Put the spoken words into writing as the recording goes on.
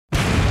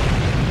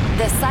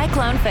The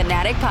Cyclone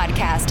Fanatic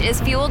podcast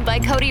is fueled by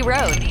Cody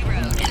Road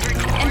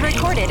and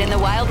recorded in the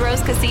Wild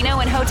Rose Casino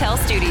and Hotel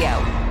Studio.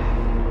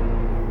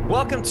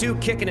 Welcome to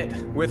Kickin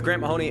It with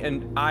Grant Mahoney,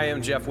 and I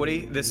am Jeff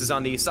Woody. This is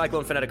on the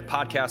Cyclone Fanatic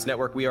Podcast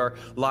Network. We are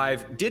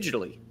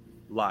digitally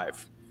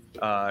live,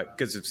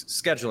 because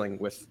scheduling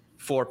with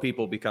four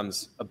people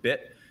becomes a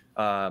bit.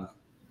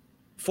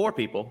 Four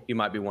people, you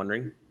might be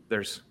wondering.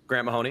 There's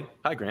Grant Mahoney.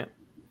 Hi, Grant.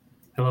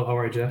 Hello, how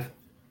are you, Jeff?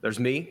 There's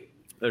me.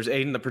 There's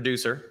Aiden, the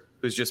producer,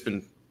 who's just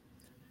been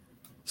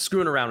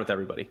screwing around with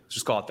everybody. Let's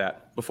just call it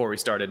that before we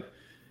started.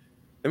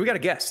 And we got a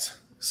guest.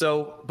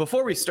 So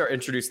before we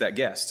introduce that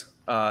guest,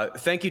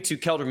 thank you to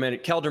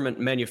Kelderman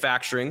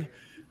Manufacturing.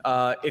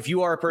 If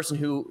you are a person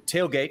who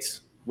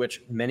tailgates,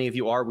 which many of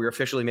you are, we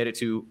officially made it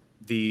to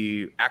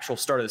the actual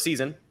start of the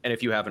season. And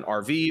if you have an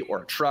RV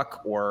or a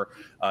truck or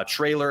a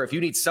trailer, if you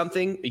need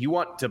something, you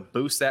want to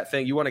boost that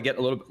thing, you want to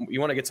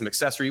get some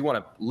accessory, you want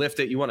to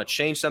lift it, you want to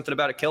change something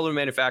about it, Kelderman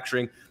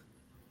Manufacturing,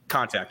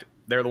 contact it.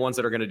 They're the ones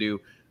that are going to do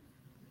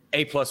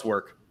A+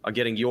 work on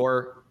getting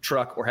your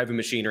truck or heavy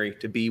machinery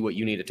to be what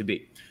you need it to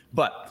be.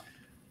 But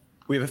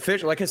we've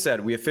officially, like I said,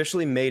 we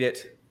officially made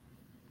it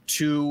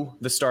to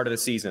the start of the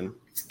season.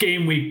 It's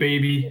game week,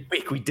 baby.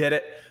 We did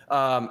it.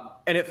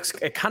 And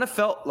it kind of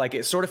felt like,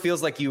 it sort of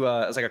feels like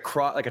it's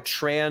like a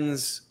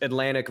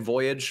transatlantic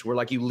voyage where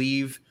like you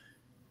leave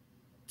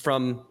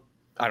from,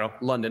 I don't know,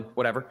 London,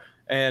 whatever,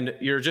 and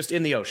you're just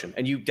in the ocean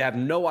and you have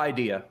no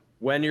idea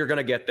when you're going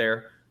to get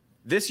there.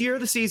 This year,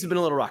 the seas have been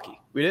a little rocky.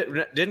 We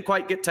didn't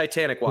quite get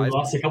Titanic-wise. We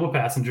lost a couple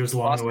passengers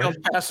along the way.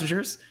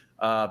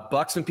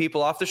 Bucked some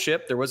people off the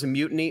ship. There was a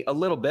mutiny a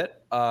little bit.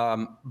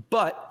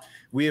 But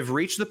we have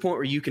reached the point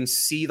where you can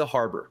see the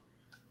harbor.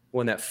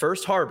 When that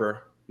first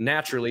harbor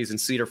naturally is in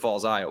Cedar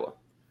Falls, Iowa.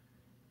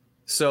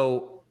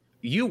 So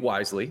you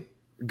wisely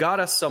got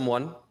us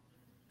someone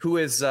who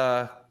is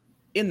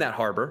in that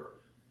harbor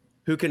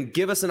who can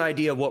give us an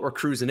idea of what we're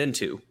cruising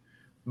into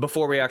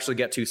before we actually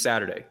get to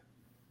Saturday.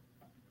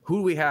 Who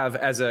do we have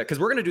because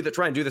we're going to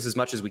try and do this as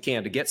much as we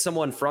can to get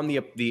someone from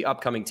the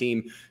upcoming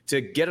team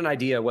to get an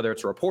idea, whether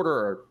it's a reporter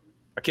or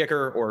a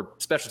kicker or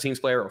special teams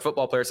player or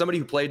football player, somebody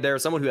who played there,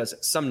 someone who has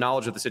some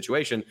knowledge of the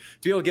situation to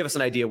be able to give us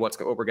an idea what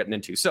we're getting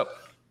into. So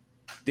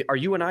our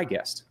UNI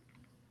guest,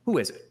 who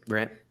is it,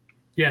 Grant?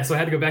 Yeah, so I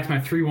had to go back to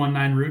my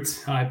 319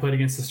 roots. I played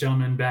against this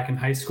gentleman back in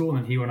high school,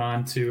 and he went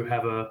on to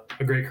have a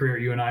great career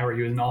at UNI where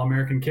he was an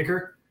All-American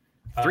kicker.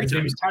 His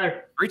name is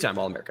Tyler. Three-time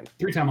All-American.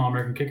 Three-time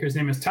All-American kicker. His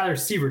name is Tyler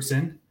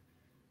Sievertsen.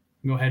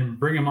 Go ahead and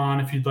bring him on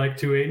if you'd like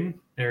to, Aiden.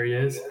 There he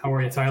is. How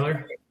are you,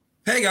 Tyler?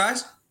 Hey,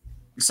 guys.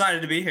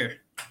 Excited to be here.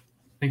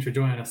 Thanks for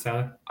joining us,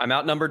 Tyler. I'm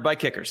outnumbered by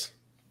kickers.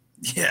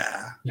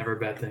 Yeah. Never a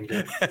bad thing,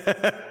 Jeff.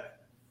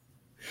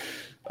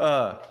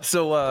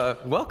 So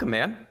welcome,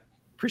 man.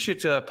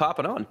 Appreciate you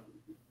popping on.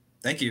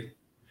 Thank you.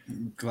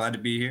 I'm glad to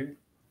be here.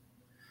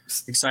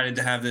 Excited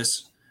to have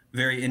this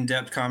very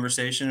in-depth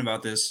conversation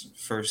about this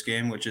first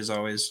game, which is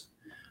always,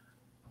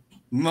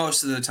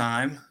 most of the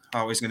time,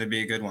 always going to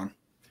be a good one.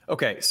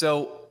 Okay,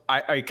 so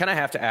I kind of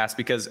have to ask,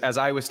 because as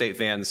Iowa State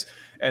fans,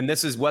 and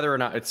this is whether or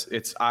not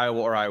it's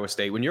Iowa or Iowa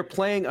State, when you're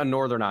playing a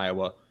Northern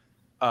Iowa,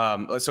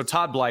 so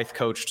Todd Blythe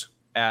coached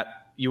at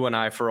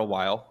UNI for a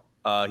while.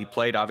 He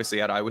played,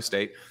 obviously, at Iowa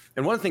State.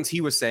 And one of the things he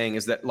was saying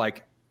is that,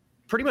 like,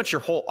 pretty much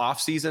your whole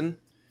offseason,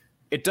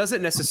 it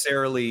doesn't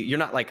necessarily – you're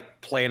not, like,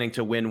 planning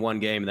to win one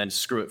game and then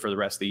screw it for the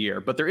rest of the year.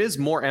 But there is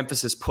more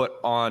emphasis put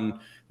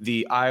on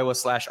the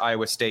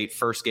Iowa/Iowa State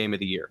first game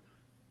of the year.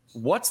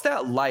 What's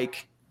that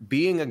like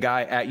being a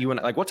guy at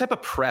UNI? Like, what type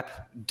of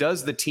prep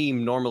does the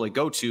team normally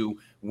go to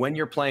when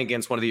you're playing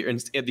against one of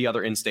the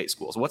other in-state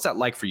schools? What's that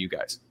like for you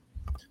guys?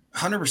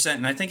 100%.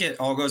 And I think it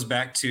all goes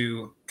back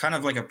to kind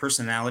of like a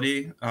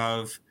personality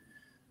of,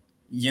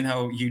 you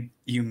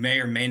may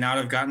or may not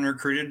have gotten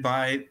recruited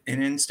by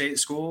an in-state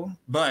school.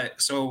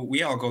 But so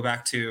we all go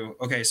back to,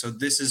 okay, so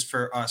this is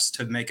for us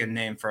to make a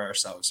name for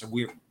ourselves. So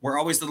we're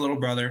always the little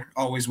brother,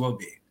 always will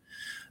be.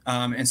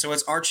 And so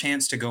it's our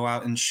chance to go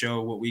out and show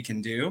what we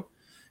can do.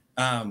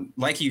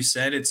 Like you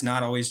said, it's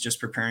not always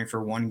just preparing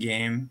for one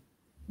game,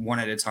 one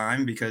at a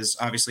time, because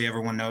obviously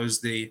everyone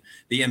knows the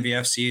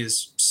NVFC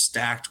is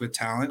stacked with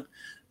talent.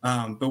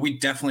 But we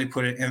definitely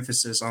put an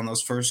emphasis on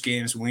those first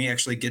games when we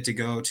actually get to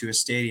go to a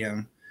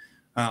stadium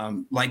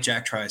like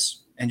Jack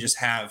Trice and just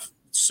have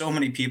so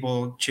many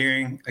people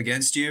cheering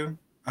against you.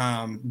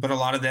 But a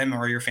lot of them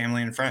are your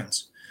family and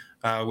friends,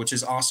 which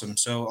is awesome.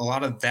 So a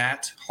lot of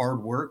that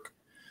hard work,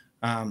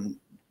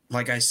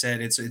 like I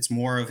said, it's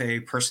more of a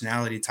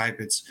personality type.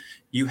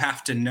 You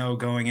have to know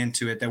going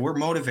into it that we're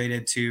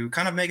motivated to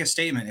kind of make a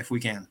statement if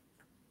we can.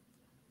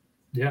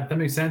 Yeah, that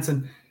makes sense.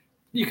 And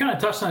you kind of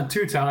touched on it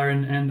too, Tyler.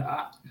 And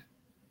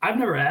I've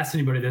never asked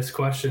anybody this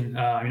question,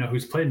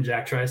 who's played in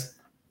Jack Trice.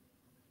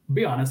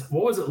 Be honest,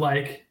 what was it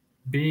like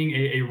being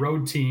a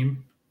road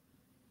team?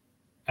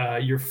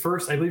 Your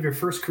first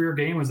career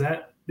game was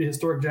at the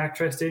historic Jack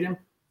Trice Stadium.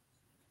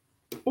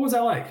 What was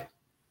that like?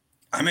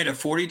 I made a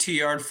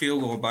 42-yard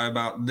field goal by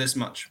about this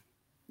much.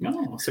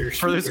 No, so you're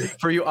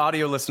for you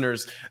audio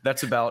listeners,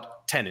 that's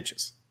about 10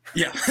 inches.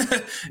 Yeah.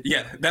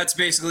 Yeah, that's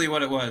basically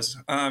what it was.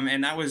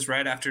 And that was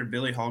right after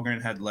Billy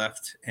Hallgren had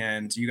left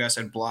and you guys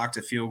had blocked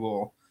a field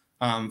goal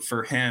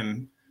for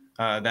him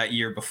that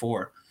year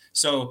before.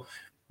 So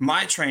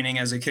my training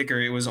as a kicker,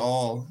 it was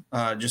all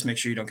just make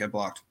sure you don't get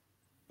blocked.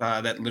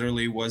 That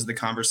literally was the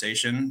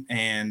conversation.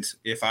 And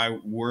if I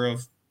were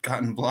have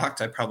gotten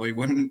blocked, I probably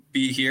wouldn't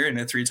be here and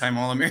a 3-time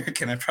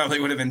All-American. I probably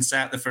would have been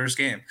sat the first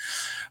game.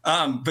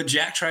 But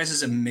Jack Trice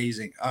is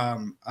amazing.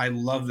 I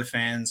love the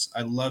fans.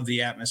 I love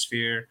the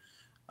atmosphere.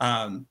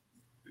 And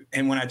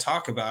when I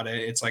talk about it,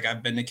 it's like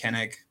I've been to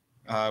Kinnick.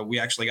 We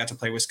actually got to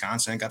play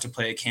Wisconsin, got to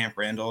play at Camp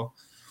Randall.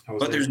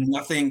 But there's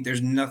nothing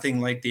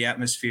like the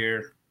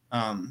atmosphere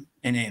in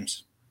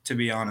Ames, to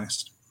be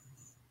honest.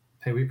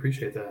 Hey, we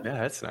appreciate that. Yeah,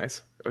 that's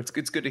nice. It's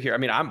good to hear. I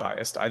mean, I'm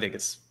biased. I think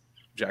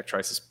Jack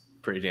Trice is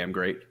pretty damn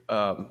great.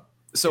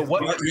 So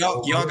what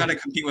y'all got to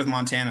compete with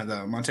Montana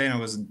though. Montana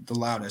was the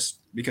loudest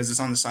because it's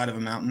on the side of a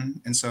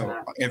mountain, and so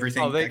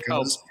everything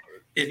reverbs.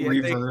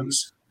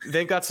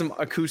 They've got some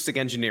acoustic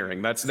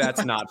engineering. That's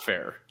not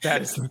fair.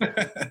 That's you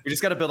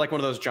just got to build like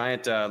one of those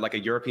giant like a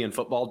European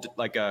football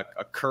like a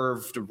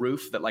curved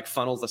roof that like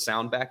funnels the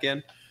sound back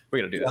in. We're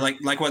gonna do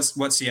that. Like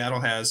what Seattle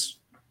has.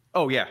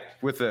 Oh yeah,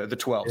 with the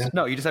 12s. Yeah.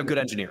 No, you just have good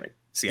engineering.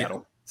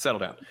 Seattle, settle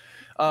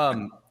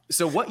down.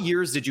 So what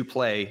years did you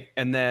play?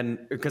 And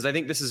then, because I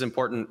think this is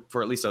important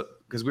for at least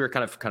because we were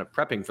kind of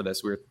prepping for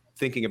this. We were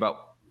thinking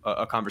about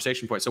a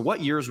conversation point. So what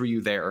years were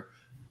you there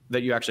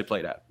that you actually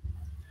played at?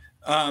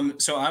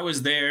 So I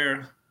was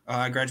there.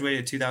 I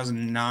graduated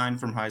 2009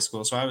 from high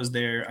school. So I was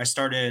there. I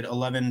started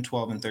 11,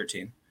 12, and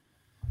 13.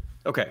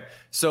 Okay.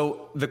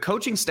 So the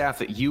coaching staff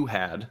that you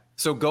had,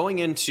 so going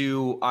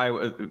into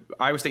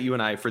Iowa State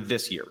UNI for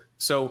this year.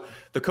 So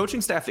the coaching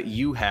staff that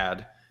you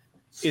had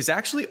is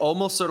actually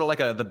almost sort of like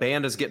the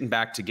band is getting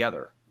back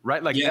together,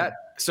 right? Like that.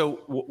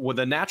 So with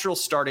the natural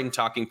starting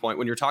talking point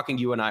when you're talking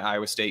UNI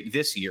Iowa State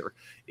this year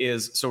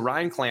is, so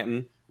Ryan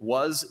Clanton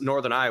was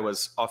Northern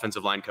Iowa's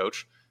offensive line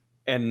coach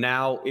and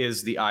now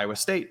is the Iowa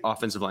State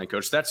offensive line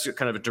coach. That's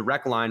kind of a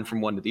direct line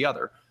from one to the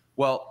other.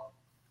 Well,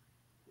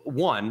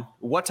 one,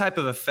 what type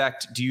of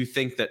effect do you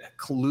think that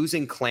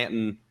losing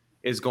Clanton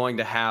is going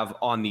to have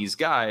on these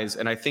guys?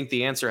 And I think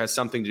the answer has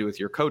something to do with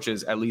your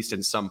coaches, at least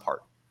in some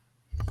part.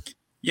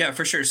 Yeah,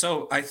 for sure.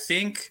 So I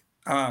think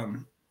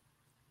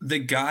the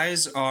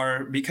guys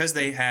are, because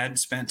they had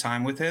spent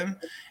time with him,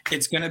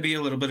 it's going to be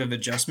a little bit of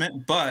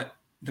adjustment. But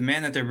the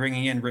man that they're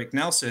bringing in, Rick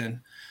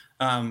Nelson,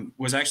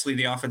 was actually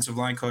the offensive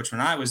line coach when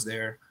I was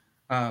there.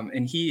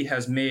 And he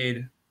has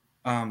made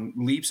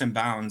leaps and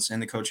bounds in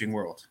the coaching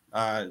world.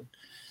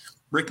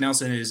 Rick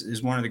Nelson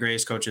is one of the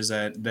greatest coaches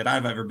that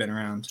I've ever been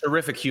around.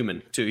 Terrific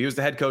human, too. He was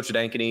the head coach at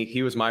Ankeny.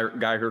 He was my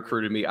guy who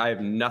recruited me. I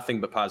have nothing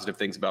but positive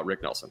things about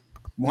Rick Nelson.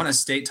 Won a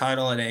state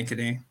title at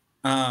Ankeny.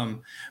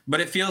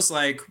 But it feels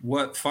like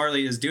what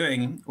Farley is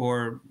doing,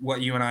 or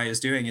what UNI is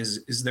doing,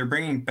 is they're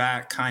bringing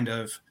back kind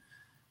of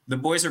 – the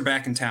boys are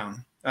back in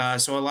town.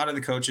 So a lot of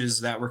the coaches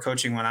that were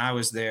coaching when I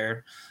was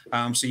there,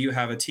 so you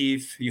have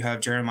Atif, you have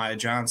Jeremiah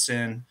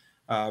Johnson,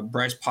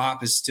 Bryce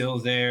Pop is still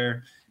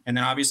there. And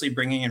then obviously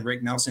bringing in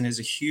Rick Nelson is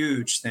a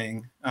huge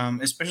thing,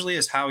 especially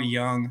as how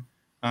young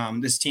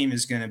this team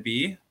is going to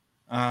be.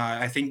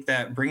 I think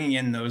that bringing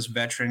in those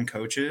veteran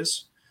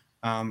coaches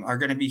are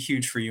going to be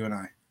huge for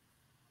UNI.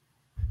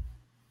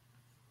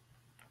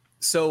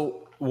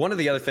 So one of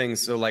the other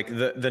things, so like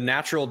the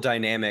natural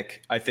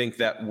dynamic, I think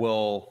that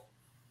will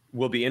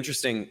be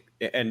interesting.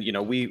 And, you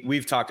know,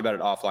 we've talked about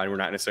it offline. We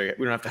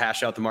don't have to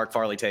hash out the Mark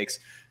Farley takes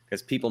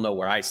because people know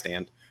where I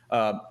stand.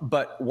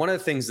 But one of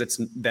the things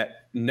that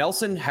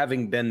Nelson,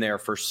 having been there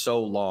for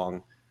so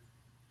long,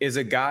 is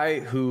a guy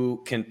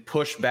who can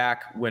push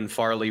back when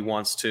Farley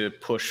wants to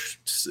push.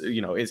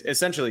 You know, is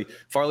essentially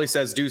Farley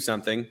says do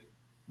something,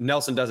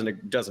 Nelson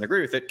doesn't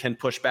agree with it, can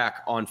push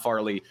back on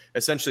Farley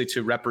essentially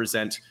to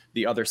represent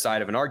the other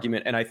side of an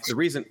argument. And the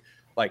reason,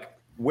 like,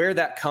 where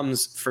that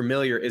comes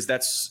familiar is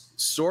that's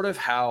sort of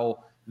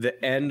how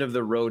the end of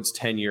the Rhodes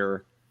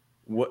tenure,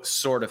 what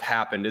sort of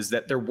happened is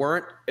that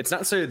it's not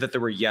necessarily that there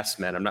were yes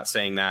men. I'm not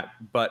saying that,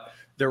 but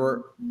there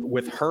were,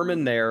 with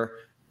Herman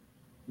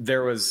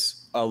there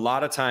was a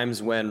lot of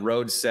times when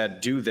Rhodes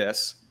said, do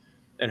this.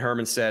 And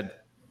Herman said,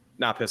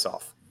 nah, piss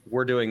off.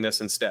 We're doing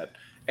this instead.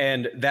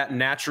 And that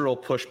natural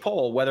push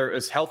pull, whether it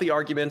was healthy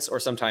arguments or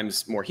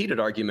sometimes more heated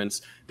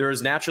arguments, there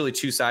is naturally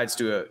two sides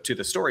to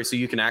the story. So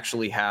you can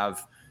actually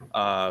have,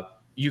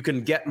 you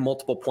can get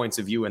multiple points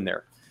of view in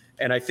there.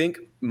 And I think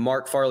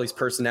Mark Farley's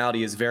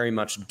personality is very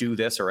much do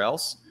this or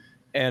else.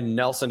 And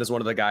Nelson is one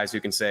of the guys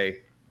who can say,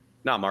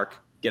 nah, Mark,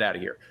 get out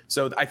of here.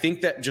 So I think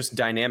that just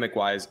dynamic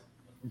wise,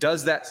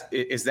 is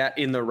that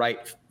in the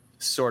right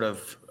sort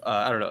of,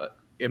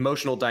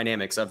 emotional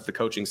dynamics of the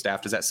coaching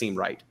staff? Does that seem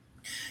right?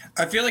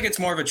 I feel like it's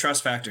more of a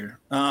trust factor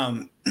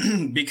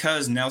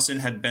because Nelson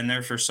had been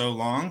there for so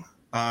long.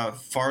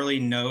 Farley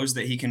knows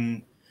that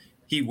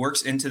he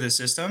works into the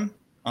system.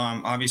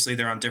 Obviously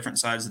they're on different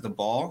sides of the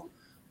ball.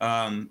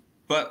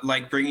 But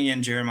like bringing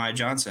in Jeremiah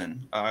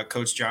Johnson,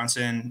 Coach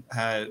Johnson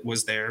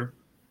was there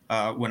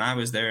when I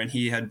was there, and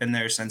he had been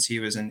there since he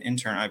was an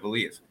intern, I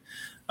believe.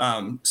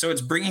 So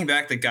it's bringing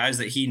back the guys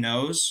that he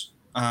knows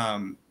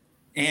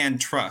and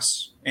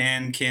trusts,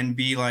 and can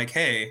be like,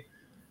 hey,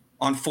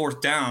 on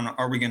fourth down,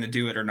 are we going to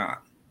do it or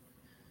not?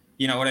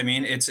 You know what I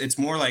mean? It's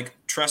more like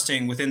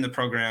trusting within the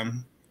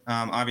program.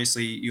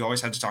 Obviously, you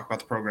always have to talk about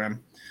the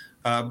program,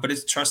 but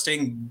it's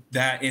trusting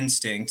that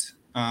instinct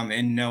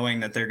and knowing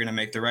that they're going to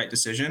make the right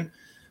decision.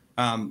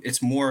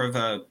 It's more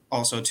of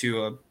also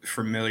to a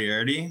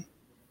familiarity.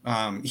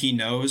 He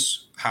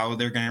knows how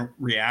they're going to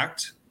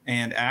react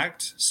and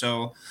act.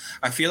 So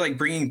I feel like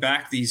bringing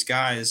back these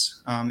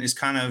guys is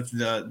kind of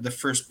the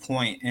first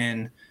point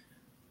in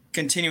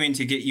continuing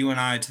to get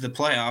UNI to the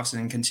playoffs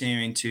and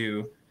continuing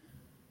to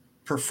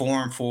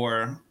perform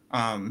for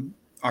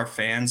our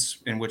fans,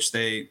 in which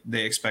they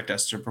expect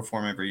us to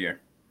perform every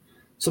year.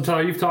 So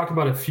Tyler, you've talked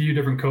about a few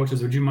different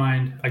coaches. Would you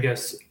mind, I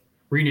guess,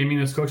 renaming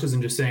those coaches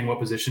and just saying what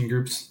position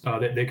groups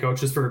that they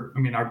coach? Just for, I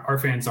mean, our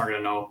fans aren't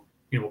going to know,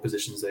 what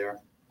positions they are.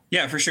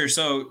 Yeah, for sure.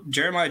 So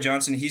Jeremiah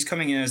Johnson, he's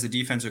coming in as the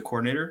defensive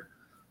coordinator.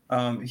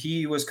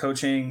 He was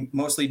coaching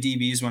mostly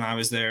DBs when I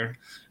was there.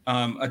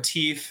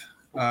 Atif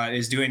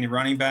is doing the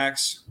running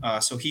backs.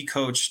 So he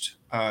coached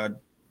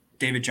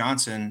David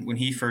Johnson when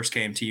he first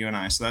came to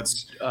UNI. So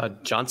that's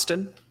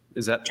Johnston.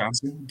 Is that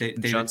Johnson?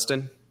 David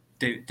Johnston?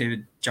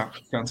 David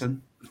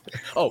Johnson.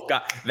 Oh,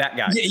 God, that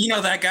guy. Yeah, you know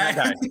that guy.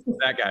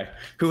 That guy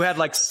who had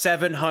like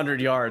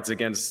 700 yards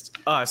against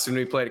us when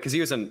we played, because he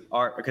was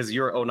because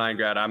you're an 09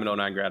 grad, I'm an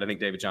 09 grad. I think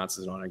David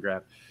Johnson's an 09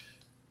 grad.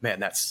 Man,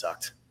 that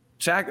sucked.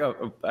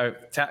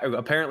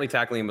 Apparently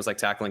tackling him was like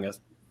tackling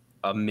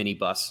a mini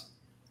bus.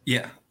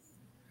 Yeah.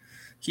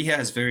 He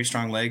has very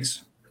strong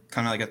legs,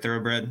 kind of like a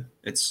thoroughbred.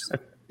 It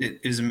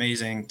is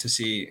amazing to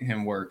see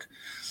him work.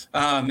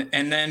 And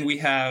then we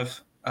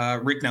have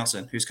Rick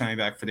Nelson, who's coming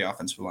back for the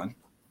offensive line.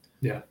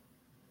 Yeah.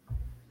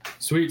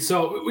 Sweet.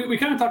 So we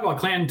kind of talked about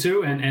Clanton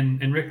too,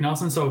 and Rick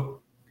Nelson.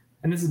 So,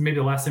 and this is maybe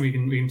the last thing we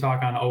can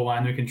talk on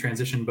O-line. We can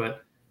transition,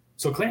 but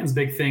so Clanton's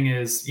big thing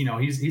is,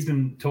 he's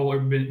been told,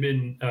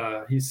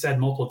 or he's said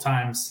multiple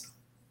times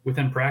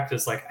within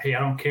practice, like, hey, I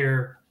don't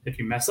care if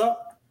you mess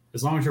up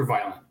as long as you're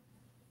violent.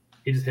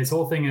 His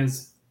whole thing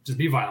is just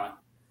be violent.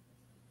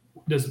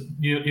 Does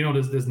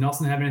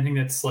Nelson have anything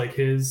that's like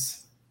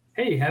his?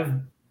 Hey,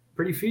 have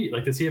pretty feet.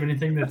 Like, does he have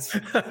anything that's?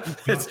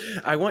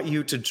 I want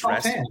you to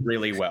dress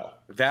really well.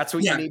 That's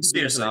what you need to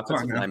do as an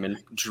offensive lineman.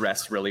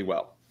 Dress really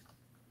well.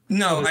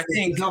 No, I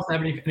think does Nelson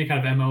have any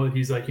kind of MO that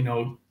he's like,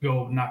 go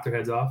knock their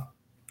heads off?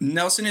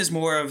 Nelson is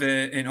more of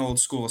an old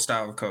school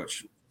style of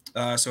coach.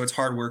 So it's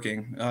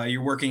hardworking.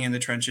 You're working in the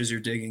trenches.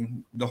 You're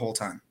digging the whole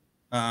time.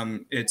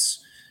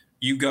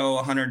 You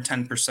go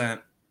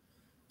 110%.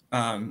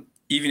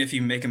 Even if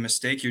you make a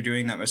mistake, you're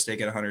doing that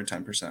mistake at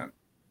 110%.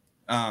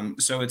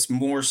 So it's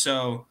more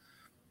so,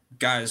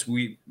 guys,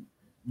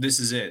 this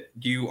is it.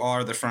 You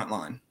are the front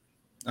line.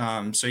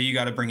 So you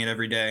got to bring it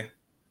every day,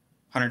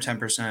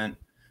 110%,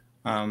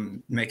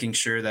 making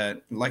sure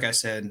that, like I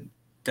said,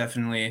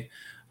 definitely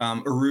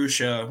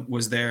Arusha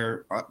was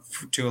there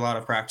to a lot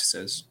of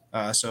practices.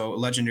 So a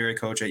legendary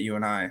coach at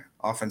UNI,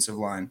 offensive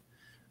line.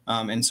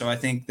 And so I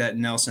think that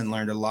Nelson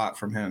learned a lot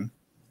from him.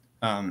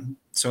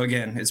 So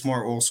again, it's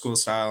more old school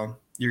style.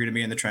 You're going to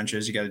be in the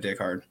trenches. You got to dig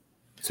hard.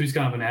 So he's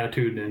kind of an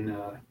attitude and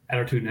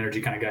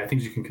energy kind of guy.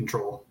 Things you can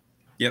control.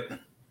 Yep.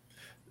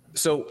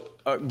 So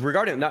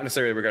not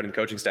necessarily regarding the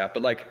coaching staff,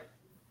 but like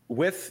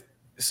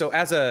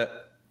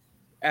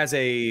as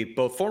a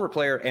both former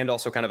player and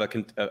also kind of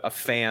a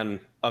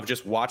fan of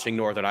just watching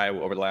Northern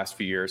Iowa over the last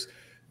few years,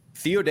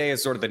 Theo Day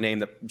is sort of the name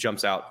that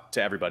jumps out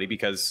to everybody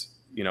because,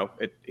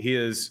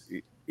 he's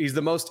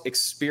the most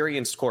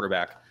experienced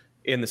quarterback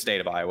in the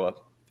state of Iowa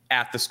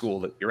at the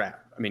school that you're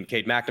at. I mean,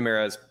 Cade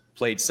McNamara has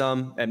played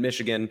some at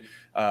Michigan.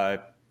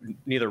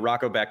 Neither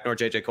Rocco Beck nor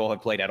JJ Cole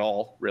have played at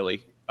all,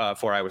 really,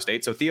 for Iowa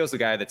State. So Theo's the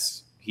guy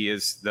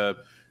he's the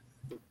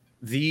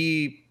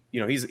name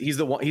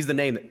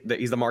that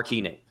he's the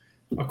marquee name.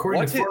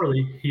 According to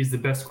Farley, he's the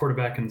best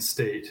quarterback in the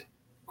state,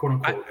 quote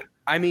unquote.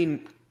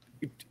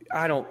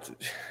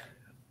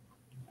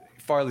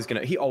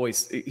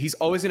 Farley's he's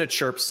always gonna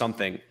chirp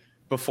something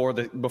before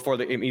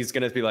the he's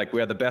gonna be like, we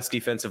have the best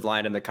defensive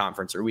line in the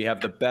conference, or we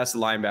have the best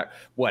linebacker,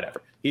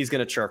 whatever. He's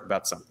gonna chirp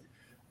about something.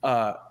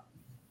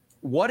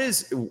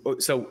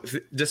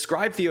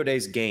 Describe Theo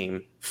Day's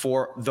game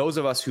for those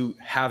of us who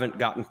haven't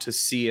gotten to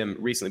see him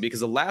recently, because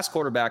the last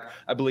quarterback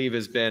I believe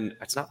it's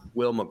not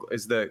Will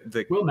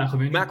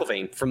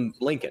McElvain from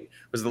Lincoln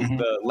was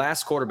the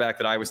last quarterback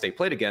that Iowa State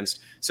played against.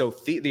 So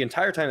the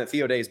entire time that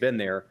Theo Day's been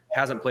there,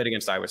 hasn't played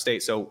against Iowa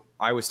State. So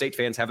Iowa State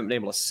fans haven't been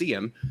able to see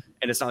him.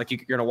 And it's not like you're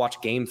going to watch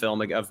game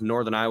film of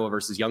Northern Iowa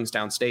versus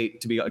Youngstown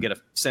State to get a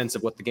sense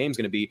of what the game's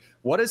going to be.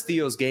 What is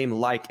Theo's game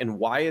like, and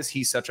why is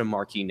he such a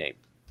marquee name?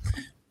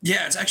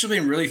 Yeah, it's actually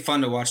been really fun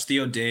to watch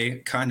Theo Day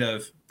kind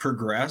of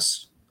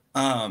progress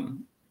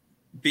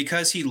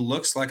because he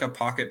looks like a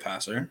pocket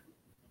passer.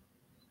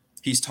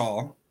 He's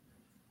tall.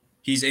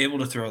 He's able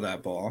to throw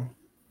that ball.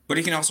 but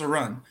he can also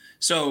run.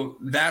 So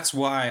that's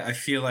why I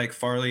feel like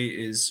Farley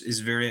is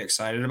very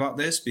excited about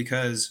this,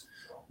 because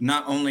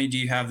not only do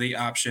you have the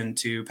option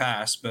to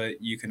pass,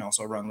 but you can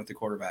also run with the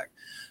quarterback.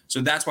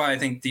 So that's why I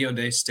think Theo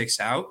Day sticks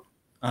out.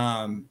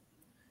 And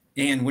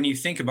when you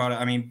think about it,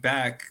 I mean,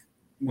 back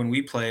when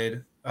we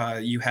played,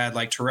 you had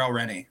like Terrell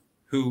Rennie,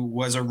 who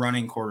was a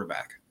running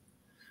quarterback.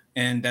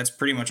 And that's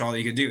pretty much all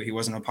he could do. He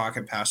wasn't a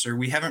pocket passer.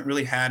 We haven't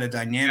really had a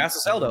dynamic. Fast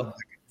as hell, though.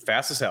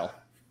 Fast as hell.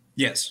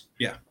 Yes.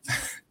 Yeah.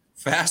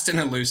 Fast and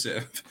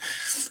elusive.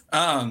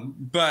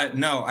 But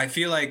no, I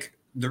feel like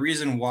the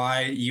reason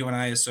why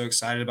UNI is so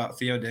excited about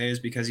Theo Day is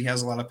because he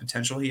has a lot of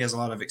potential. He has a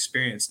lot of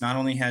experience. Not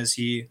only has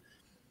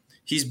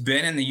he's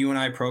been in the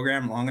UNI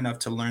program long enough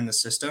to learn the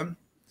system,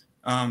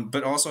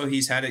 but also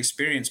he's had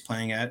experience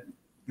playing at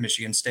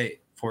Michigan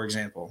State, for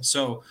example.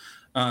 So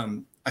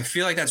I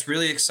feel like that's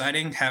really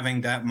exciting,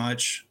 having that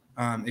much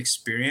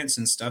experience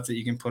and stuff that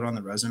you can put on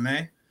the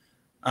resume.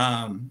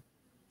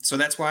 So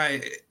that's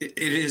why it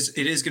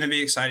is going to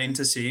be exciting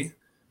to see.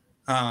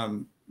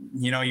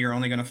 You're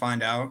only going to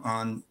find out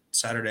on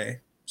Saturday.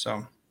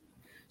 So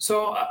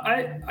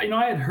I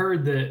had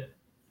heard that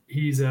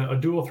he's a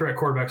dual threat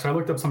quarterback. So I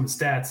looked up some of his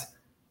stats.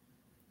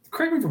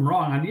 Correct me if I'm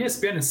wrong. On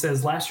ESPN, it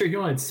says last year he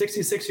only had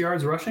 66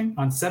 yards rushing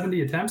on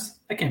 70 attempts.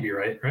 That can't be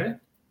right?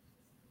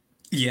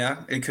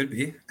 Yeah, it could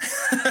be.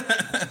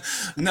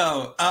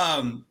 No,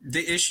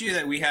 the issue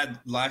that we had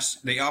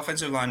the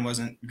offensive line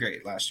wasn't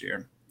great last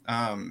year.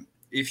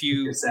 If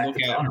you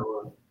look at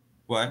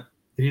what?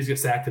 Did he just get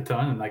sacked a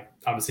ton, and like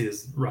obviously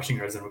his rushing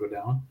yards then would go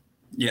down?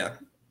 Yeah,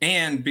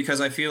 and because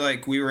I feel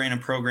like we were in a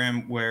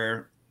program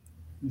where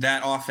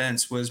that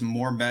offense was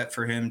more bet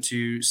for him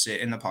to sit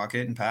in the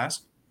pocket and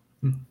pass.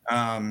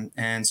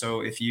 And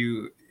so if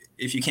you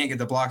can't get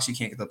the blocks, you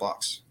can't get the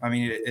blocks. I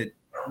mean,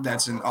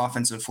 that's an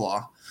offensive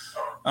flaw.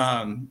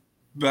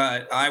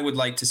 But I would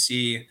like to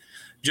see,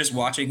 just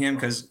watching him,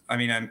 because I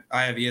mean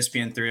I have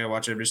ESPN3. I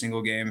watch every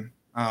single game.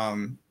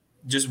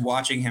 Just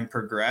watching him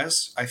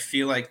progress, I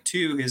feel like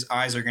too his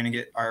eyes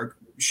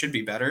should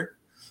be better.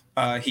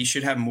 He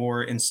should have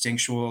more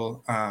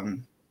instinctual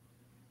kind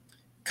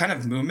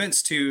of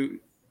movements to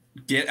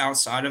get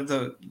outside of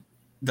the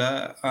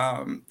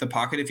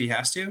pocket if he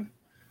has to.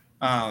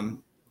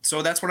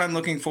 So that's what I'm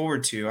looking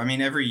forward to. I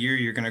mean, every year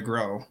you're going to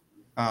grow.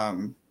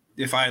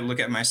 If I look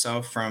at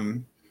myself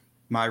from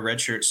my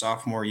redshirt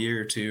sophomore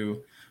year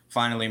to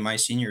finally my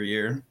senior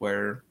year,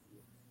 where,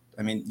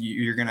 I mean,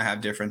 you're going to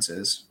have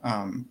differences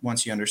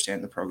once you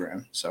understand the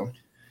program. So,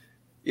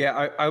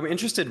 yeah, I'm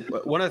interested.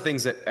 One of the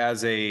things that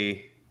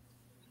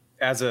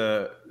as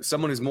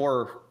someone who's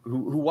more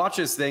who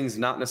watches things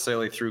not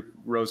necessarily through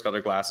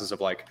rose-colored glasses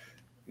of like,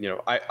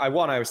 I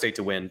want Iowa State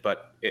to win,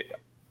 but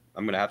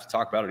I'm going to have to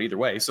talk about it either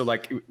way. So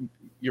like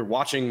you're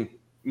watching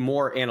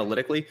more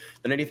analytically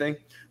than anything.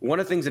 One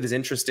of the things that is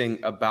interesting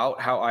about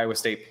how Iowa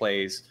State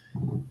plays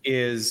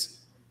is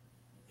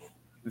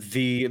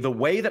the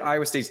way that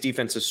Iowa State's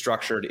defense is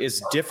structured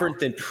is different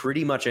than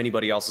pretty much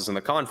anybody else's in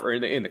the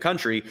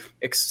country,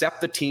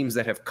 except the teams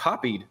that have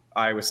copied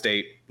Iowa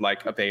State,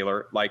 like a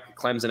Baylor, like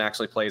Clemson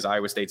actually plays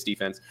Iowa State's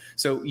defense.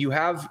 So you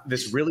have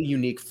this really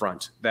unique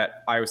front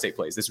that Iowa State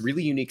plays, this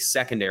really unique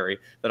secondary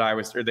that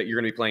you're going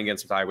to be playing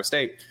against with Iowa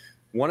State.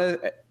 One of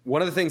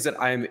the things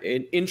that I'm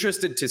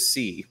interested to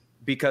see,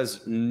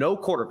 because no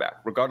quarterback,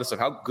 regardless of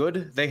how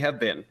good they have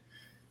been,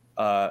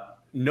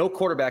 no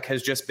quarterback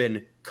has just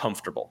been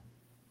comfortable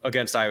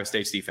against Iowa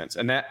State's defense,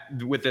 and that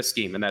with this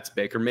scheme, and that's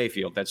Baker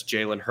Mayfield, that's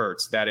Jalen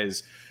Hurts, that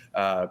is,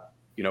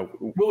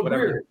 Will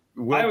Greer.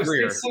 Iowa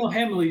State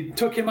single-handedly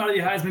took him out of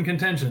the Heisman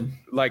contention.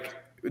 Like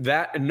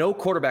that, no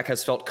quarterback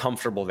has felt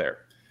comfortable there.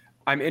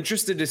 I'm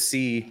interested to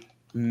see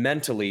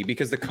mentally,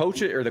 because the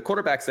coaches or the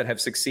quarterbacks that have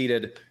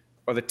succeeded,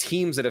 or the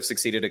teams that have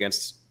succeeded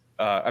against,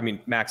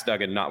 Max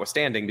Duggan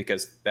notwithstanding,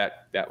 because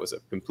that was a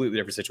completely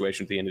different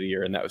situation at the end of the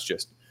year, and that was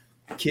just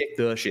kick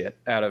the shit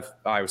out of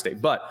Iowa State.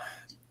 But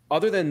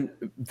other than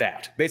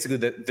that, basically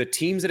the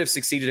teams that have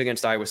succeeded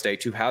against Iowa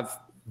State to have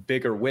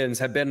bigger wins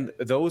have been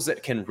those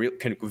that can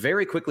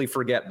very quickly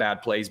forget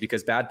bad plays,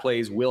 because bad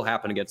plays will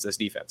happen against this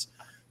defense.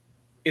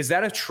 Is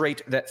that a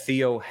trait that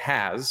Theo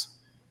has,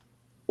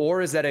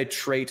 or is that a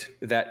trait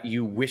that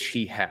you wish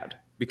he had?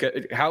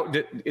 Because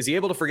is he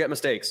able to forget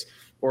mistakes,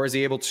 or is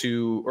he able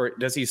to, or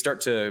does he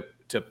start to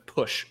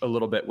push a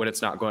little bit when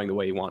it's not going the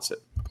way he wants it?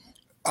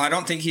 I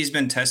don't think he's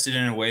been tested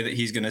in a way that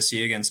he's going to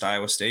see against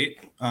Iowa State.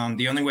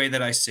 The only way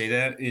that I say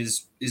that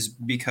is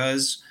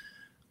because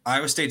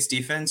Iowa State's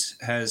defense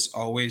has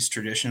always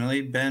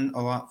traditionally been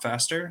a lot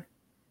faster.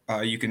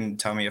 You can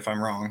tell me if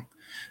I'm wrong,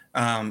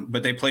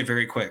 but they play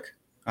very quick.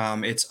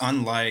 It's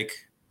unlike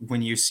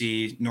when you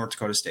see North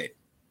Dakota State,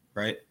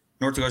 right?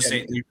 North Dakota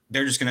State,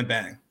 they're just going to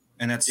bang.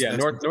 And that's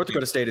North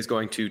Dakota State is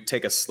going to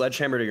take a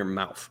sledgehammer to your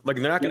mouth. Like,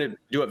 they're not going to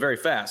do it very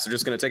fast. They're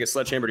just going to take a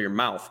sledgehammer to your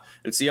mouth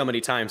and see how many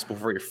times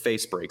before your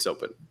face breaks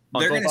open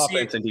on both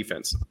offense and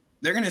defense.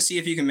 They're going to see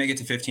if you can make it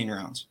to 15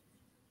 rounds.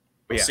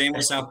 Yeah. Same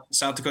with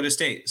South Dakota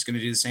State. It's going to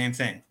do the same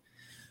thing.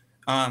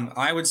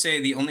 I would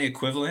say the only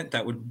equivalent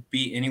that would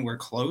be anywhere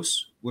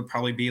close would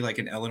probably be like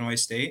an Illinois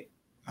State.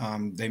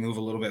 They move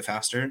a little bit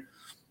faster,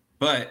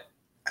 but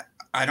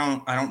I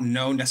don't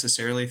know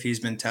necessarily if he's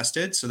been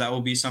tested. So that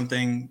will be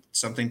something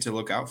to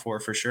look out for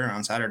sure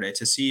on Saturday,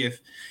 to see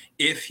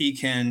if he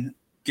can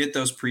get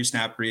those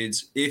pre-snap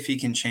reads, if he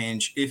can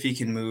change, if he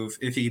can move,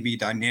 if he can be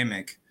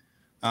dynamic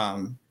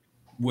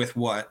with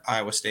what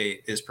Iowa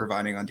State is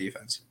providing on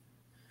defense.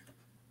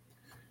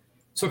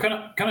 So kind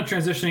of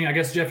transitioning, I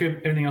guess, Jeff, you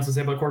have anything else to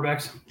say about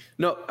quarterbacks?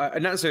 No,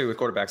 not necessarily with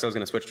quarterbacks. I was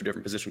going to switch to a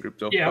different position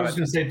group. Yeah, I was just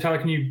going to say, Tyler,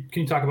 can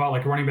you talk about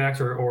like running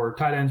backs or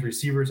tight ends,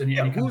 receivers, any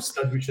kind of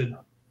studs we should?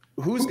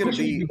 Who's going to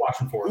be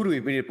watching for? Who do we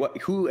need?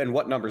 Who and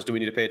what numbers do we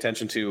need to pay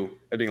attention to?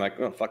 And being like,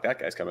 oh, fuck, that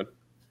guy's coming.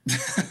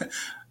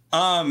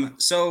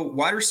 So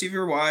wide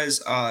receiver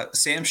wise,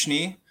 Sam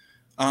Schnee.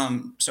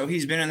 So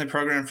he's been in the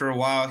program for a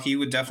while. He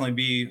would definitely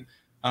be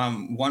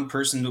one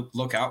person to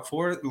look out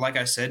for. Like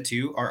I said,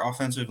 too, our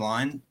offensive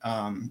line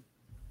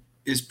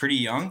is pretty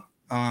young.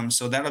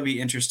 So that'll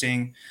be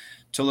interesting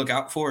to look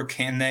out for.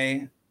 Can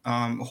they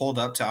hold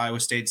up to Iowa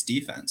State's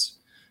defense?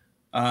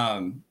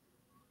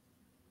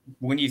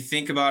 When you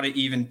think about it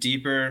even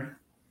deeper,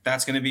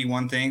 that's going to be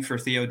one thing for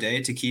Theo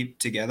Day to keep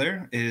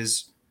together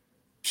is,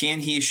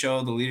 can he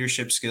show the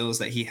leadership skills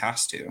that he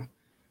has to?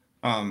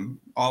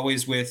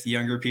 Always with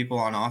younger people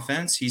on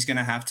offense, he's going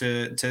to have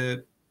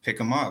to pick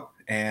them up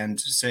and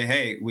say,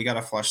 hey, we got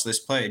to flush this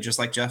play, just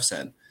like Jeff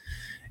said.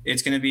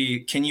 It's going to be,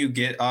 can you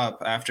get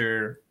up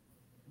after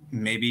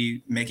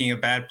maybe making a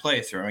bad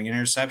play, throwing an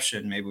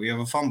interception? Maybe we have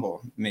a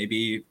fumble.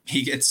 Maybe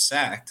he gets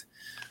sacked.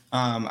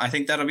 I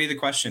think that'll be the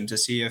question, to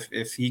see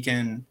if he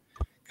can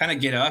kind of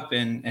get up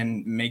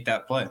and make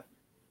that play.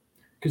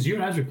 Because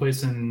UNI's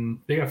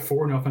replacing, they got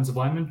 4 new offensive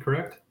linemen,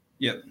 correct?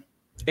 Yep.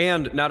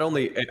 And not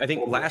only, I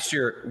think last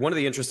year, one of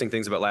the interesting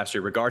things about last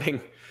year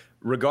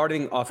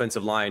regarding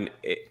offensive line,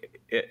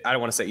 I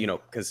don't want to say,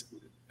 because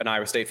an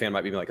Iowa State fan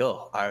might be like,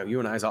 oh,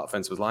 UNI's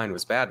offensive line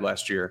was bad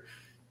last year,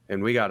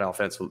 and we got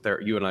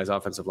UNI's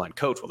offensive line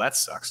coach. Well, that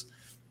sucks.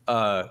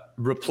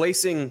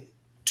 Replacing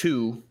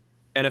 2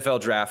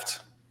 NFL draft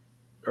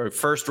or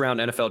first round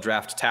NFL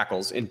draft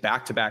tackles in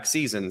back-to-back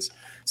seasons.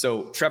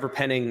 So Trevor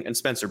Penning and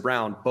Spencer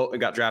Brown both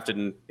got drafted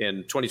in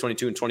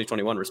 2022 and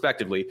 2021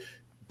 respectively.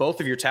 Both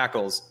of your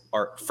tackles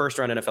are first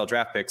round NFL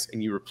draft picks,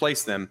 and you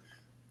replace them.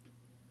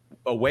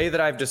 A way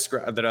that I've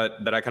described that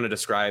I kind of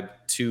describe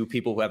to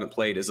people who haven't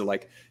played is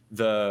like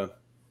the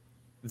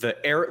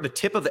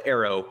tip of the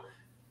arrow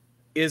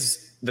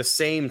is the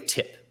same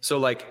tip. So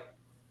like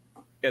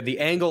the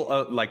angle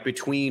of like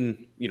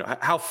between,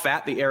 how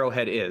fat the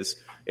arrowhead is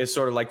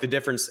sort of like the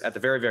difference at the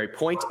very, very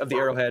point of the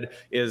arrowhead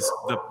is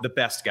the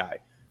best guy.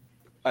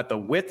 At the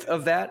width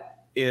of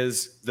that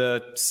is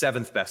the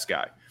 7th best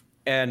guy.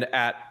 And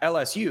at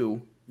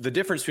LSU, the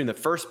difference between the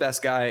first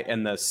best guy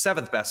and the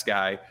 7th best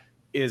guy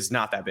is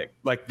not that big.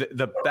 Like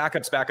the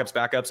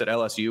backups at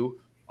LSU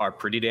are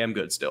pretty damn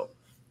good still.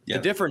 Yeah.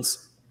 The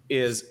difference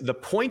is the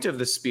point of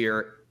the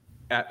spear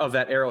of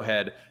that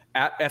arrowhead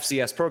at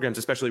FCS programs,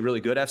 especially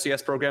really good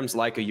FCS programs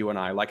like a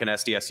UNI, like an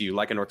SDSU,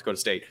 like a North Dakota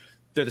State.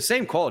 They're the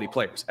same quality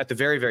players at the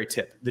very, very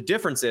tip. The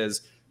difference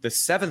is the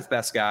 7th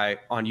best guy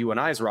on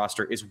UNI's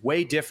roster is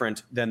way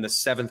different than the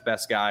 7th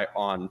best guy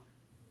on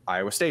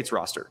Iowa State's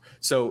roster.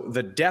 So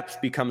the depth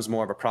becomes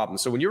more of a problem.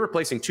 So when you're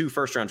replacing 2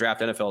 first-round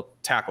draft NFL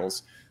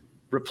tackles,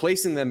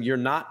 replacing them, you're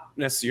not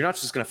just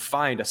going to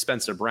find a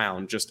Spencer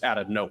Brown just out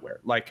of nowhere,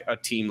 like a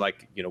team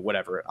like,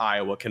 whatever,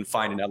 Iowa can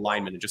find an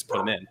lineman and just put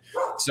him in.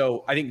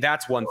 So I think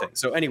that's one thing.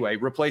 So anyway,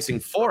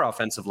 replacing 4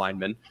 offensive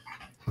linemen,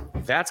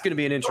 that's going to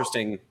be an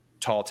interesting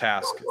tall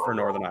task for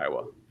Northern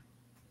Iowa.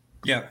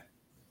 Yeah.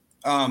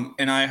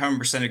 And I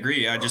 100%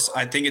 agree.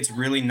 I think it's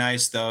really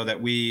nice though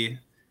that we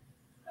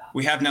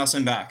have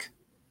Nelson back,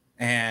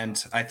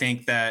 and I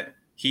think that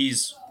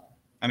he's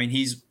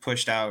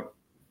pushed out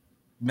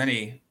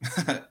many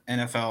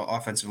NFL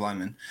offensive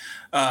linemen.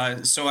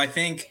 So I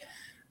think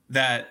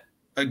that,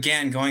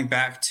 again, going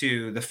back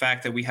to the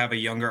fact that we have a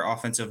younger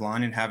offensive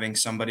line and having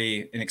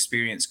an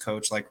experienced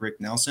coach like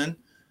Rick Nelson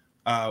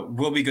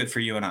will be good for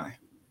UNI.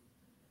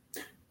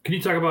 Can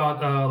you talk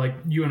about like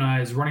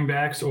UNI's running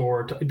backs,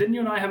 or didn't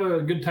UNI have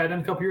a good tight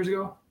end a couple years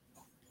ago?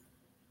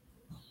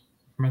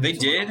 They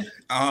did.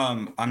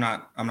 I'm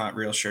not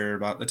real sure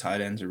about the tight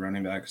ends or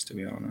running backs, to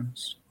be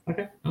honest.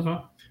 Okay, that's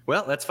fine.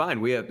 Well, that's fine.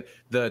 We have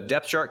the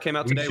depth chart came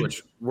out today,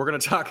 which we're going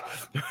to talk.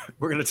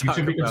 You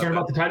should be concerned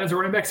about the tight ends or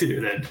running backs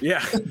either, then.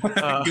 Yeah.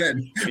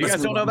 Good. You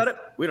guys don't know about it?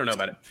 We don't know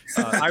about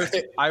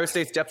it. Iowa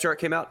State's depth chart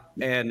came out,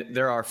 and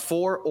there are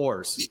 4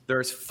 oars.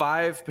 There's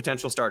 5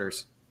 potential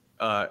starters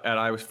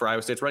for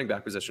Iowa State's running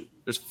back position.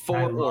 There's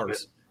 4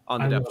 oars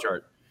on the depth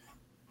chart.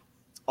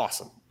 It's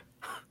awesome.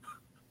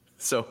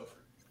 So,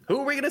 who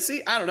are we going to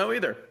see? I don't know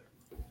either.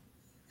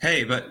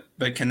 Hey, but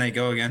can they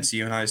go against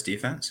UNI's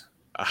defense?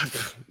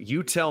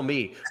 You tell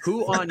me.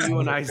 Who on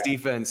UNI's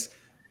defense?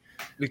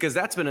 Because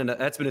that's been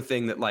a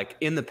thing that, like,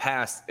 in the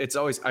past, it's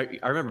always. I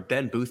remember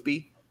Ben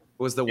Boothby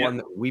was the one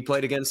that we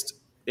played against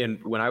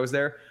when I was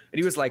there, and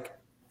he was like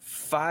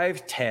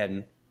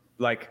 5'10",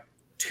 like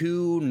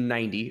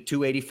 290,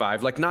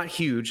 285, like not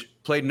huge,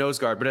 played nose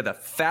guard, but had the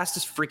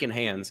fastest freaking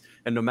hands.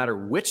 And no matter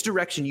which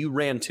direction you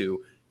ran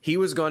to, he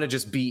was going to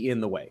just be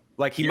in the way.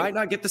 Like he might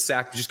not get the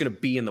sack, but just going to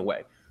be in the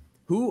way.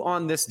 Who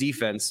on this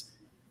defense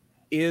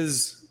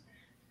is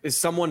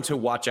someone to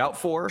watch out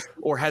for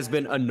or has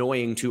been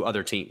annoying to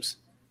other teams?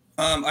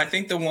 I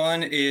think the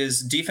one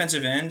is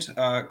defensive end,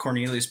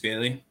 Cornelius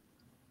Bailey.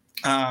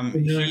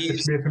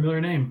 It should be a familiar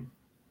name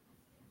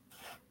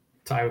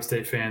to Iowa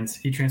State fans.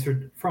 He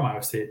transferred from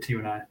Iowa State to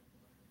UNI.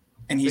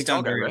 And he's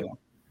done very well.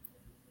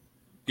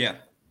 Yeah.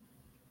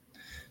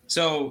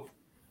 So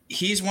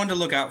he's one to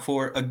look out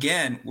for.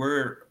 Again,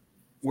 we're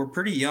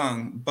pretty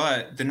young,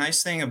 but the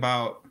nice thing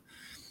about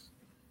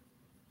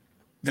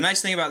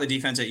the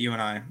defense at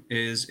UNI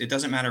is it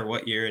doesn't matter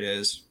what year it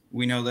is.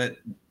 We know that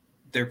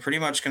they're pretty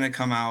much going to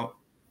come out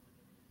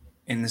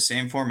in the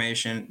same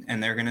formation,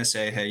 and they're going to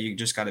say, hey, you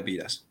just got to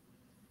beat us.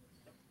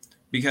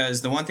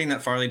 Because the one thing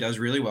that Farley does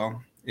really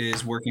well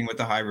is working with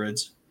the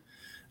hybrids.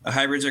 The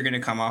hybrids are going to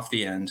come off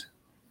the end,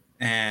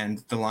 and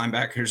the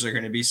linebackers are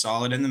going to be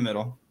solid in the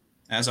middle,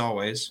 as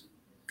always,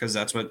 because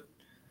that's what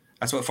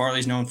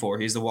Farley's known for.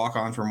 He's the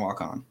walk-on from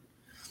walk-on.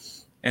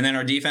 And then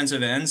our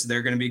defensive ends,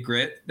 they're going to be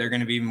grit. They're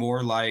going to be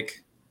more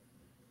like,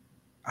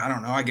 I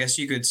don't know, I guess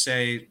you could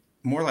say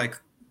more like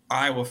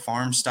Iowa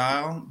farm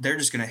style. They're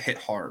just going to hit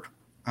hard,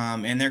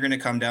 and they're going to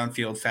come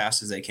downfield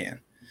fast as they can.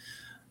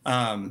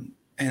 And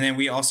then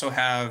we also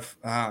have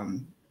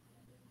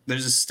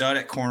there's a stud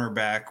at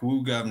cornerback,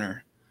 Woo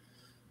Governor,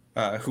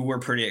 who we're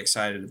pretty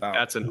excited about.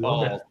 That's an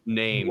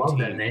all-name Love team.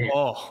 that name.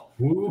 Oh,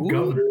 Woo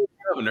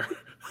Governor.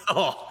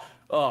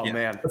 Oh yeah.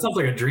 Man. That sounds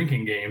like a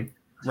drinking game.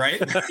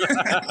 Right?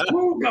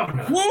 Woo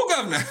Governor. Woo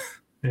Governor.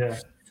 Yeah.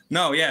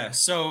 No, yeah.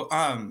 So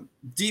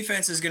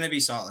defense is going to be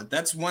solid.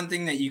 That's one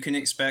thing that you can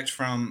expect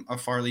from a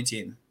Farley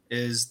team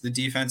is the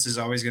defense is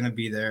always going to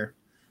be there.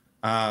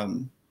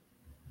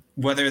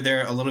 Whether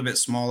they're a little bit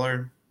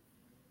smaller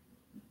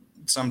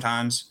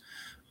sometimes,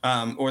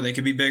 or they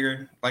could be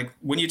bigger. Like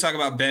when you talk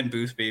about Ben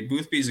Boothby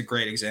is a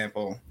great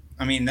example.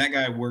 I mean, that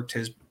guy worked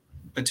his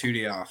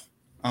patootie off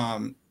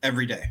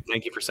every day.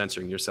 Thank you for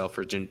censoring yourself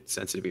for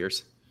sensitive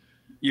ears.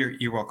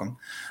 You're welcome.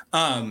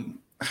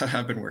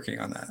 I've been working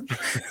on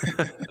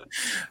that.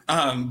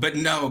 But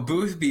no,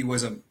 Boothby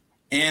was an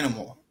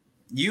animal.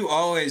 You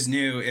always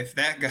knew if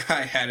that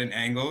guy had an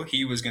angle,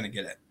 he was going to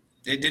get it.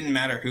 It didn't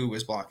matter who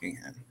was blocking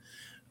him.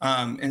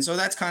 And so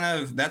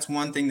that's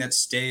one thing that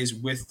stays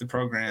with the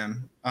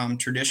program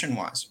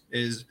tradition-wise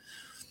is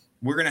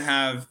we're going to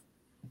have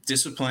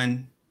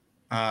disciplined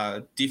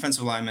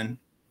defensive linemen.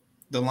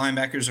 The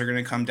linebackers are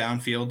going to come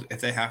downfield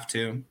if they have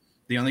to.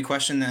 The only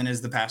question then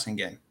is the passing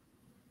game.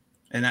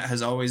 And that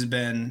has always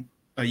been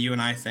a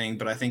UNI thing,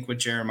 but I think with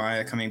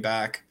Jeremiah coming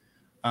back,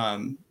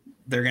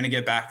 they're going to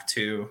get back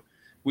to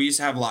 – we used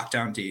to have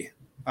lockdown D.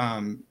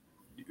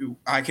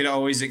 I could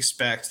always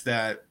expect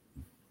that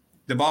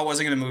the ball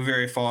wasn't going to move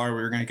very far.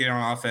 We were going to get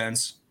on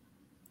offense.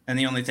 And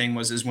the only thing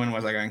was when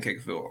was I going to kick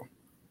a field goal?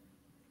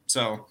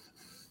 So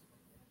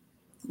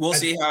we'll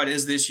see how it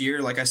is this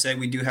year. Like I said,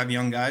 we do have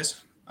young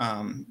guys.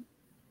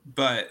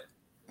 But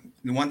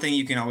the one thing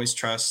you can always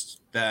trust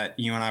that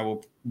UNI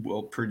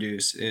will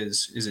produce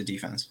is a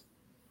defense.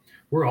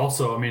 We're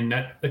also, I mean,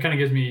 that kind of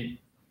gives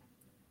me,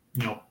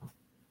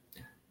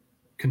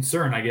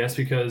 concern, I guess,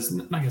 because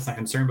not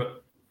concern,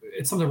 but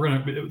it's something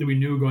that we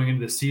knew going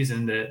into the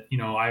season that,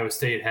 Iowa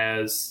State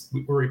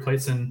we're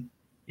replacing,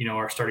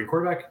 our starting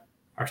quarterback,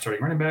 our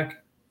starting running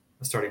back,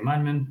 a starting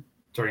lineman,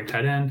 starting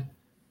tight end.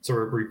 So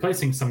we're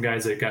replacing some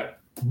guys that got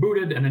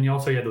booted. And then you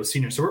also had those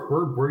seniors. So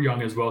we're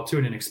young as well too,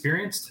 and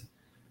inexperienced.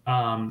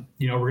 We're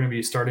going to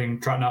be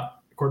trotting out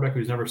a quarterback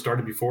who's never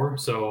started before.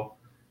 So,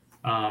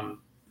 I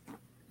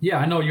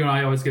know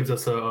UNI always gives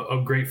us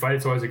a great fight.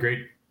 It's always a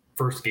great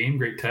first game,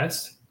 great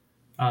test.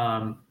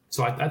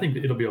 So I think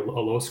it'll be a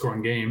low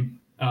scoring game.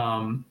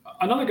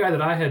 Another guy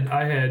that I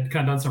had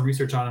kind of done some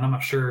research on, and I'm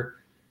not sure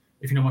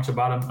if you know much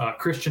about him,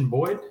 Christian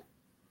Boyd,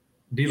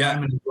 D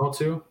lineman as well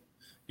too.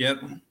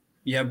 Yep.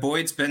 Yeah.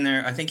 Boyd's been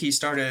there. I think he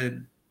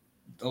started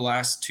the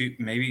last 2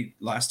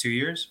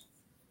 years,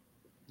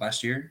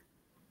 last year.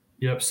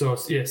 Yep. So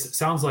yes, it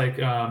sounds like,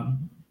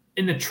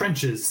 in the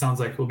trenches, sounds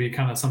like will be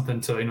kind of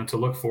something to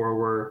look for,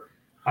 where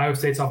Iowa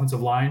State's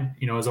offensive line,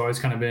 has always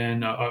kind of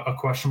been a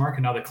question mark.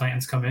 And now that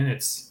Clanton's come in,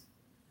 it's,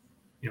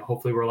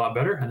 hopefully we're a lot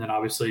better. And then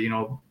obviously,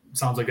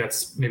 sounds like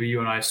that's maybe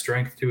UNI's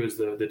strength too, is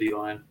the D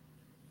line.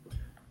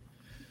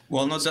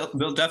 Well, no,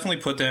 they'll definitely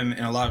put them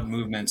in a lot of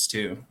movements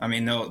too. I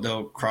mean,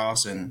 they'll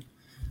cross and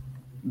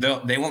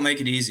they won't make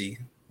it easy.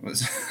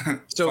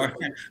 So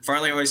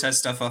Farley always has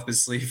stuff up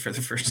his sleeve for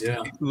the first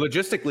game.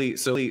 Logistically,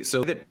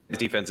 so the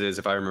defense is,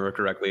 if I remember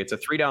correctly, it's a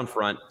 3 down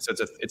front. So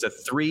it's a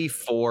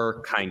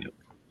 3-4 kind of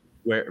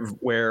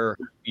where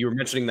you were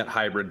mentioning that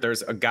hybrid.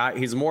 There's a guy,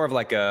 he's more of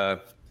like he's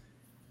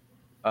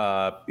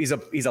a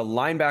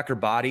linebacker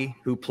body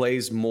who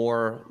plays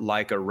more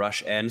like a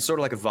rush end, sort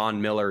of like a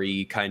Von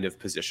Miller-y kind of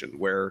position,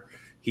 where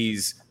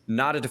he's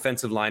not a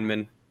defensive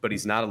lineman, but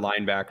he's not a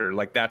linebacker.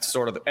 Like that's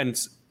sort of, and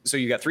so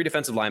you got 3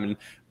 defensive linemen.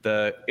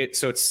 So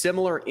it's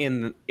similar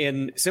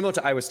similar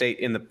to Iowa State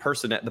in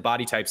the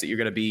body types that you're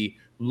going to be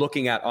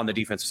looking at on the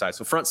defensive side.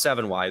 So front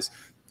 7 wise,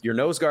 your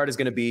nose guard is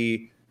going to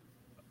be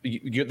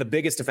you're the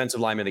biggest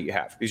defensive lineman that you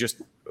have. He's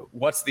just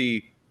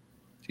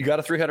you got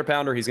a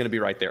 300-pounder, he's going to be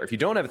right there. If you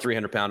don't have a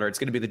 300-pounder, it's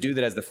going to be the dude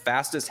that has the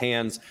fastest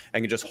hands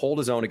and can just hold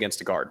his own against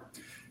a guard.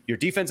 Your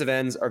defensive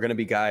ends are going to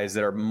be guys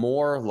that are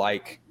more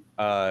like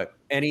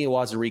any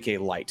Wazirike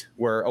light,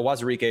 where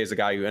Wazirike is a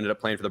guy who ended up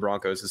playing for the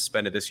Broncos,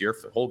 suspended this year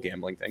for the whole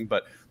gambling thing,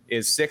 but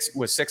was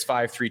 6'5",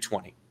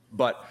 320,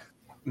 but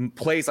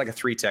plays like a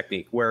 3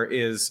 technique, where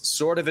is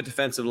sort of a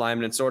defensive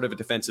lineman and sort of a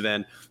defensive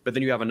end. But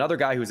then you have another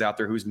guy who's out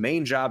there whose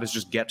main job is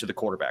just get to the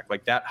quarterback.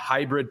 Like that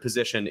hybrid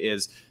position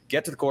is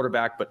get to the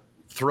quarterback, but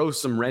throw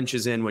some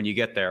wrenches in when you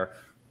get there.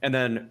 And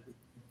then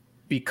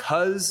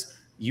because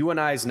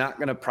UNI is not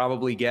going to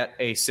probably get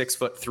a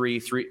 6'3",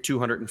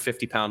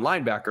 250-pound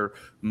linebacker,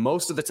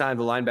 most of the time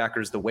the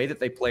linebackers, the way that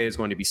they play is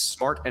going to be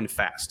smart and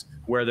fast,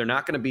 where they're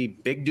not going to be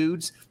big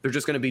dudes. They're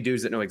just going to be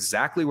dudes that know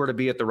exactly where to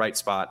be at the right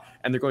spot,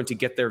 and they're going to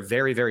get there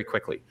very, very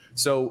quickly.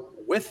 So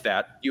with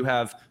that, you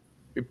have,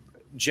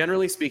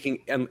 generally speaking,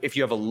 and if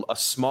you have a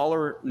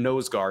smaller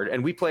nose guard,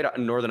 and we played out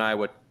in Northern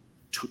Iowa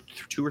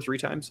 2 or 3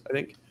 times, I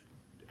think,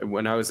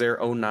 when I was there,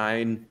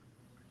 09,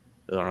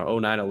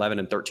 11,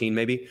 and 13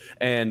 maybe.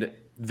 And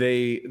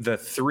the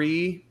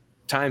 3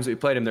 times we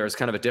played him there is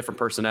kind of a different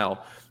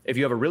personnel. If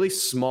you have a really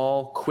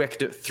small,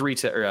 quick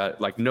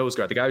like nose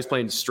guard, the guy who's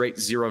playing straight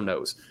 0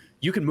 nose,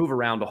 you can move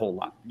around a whole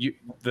lot.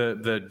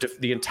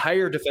 The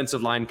entire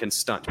defensive line can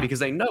stunt because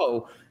they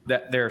know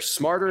that they're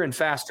smarter and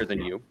faster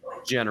than you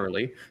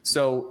generally.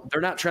 So they're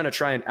not trying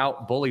to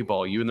out bully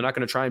ball you, and they're not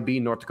going to try and be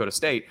North Dakota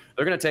State.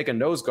 They're going to take a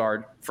nose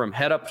guard from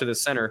head up to the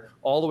center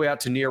all the way out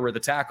to near where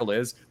the tackle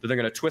is. They're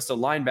going to twist a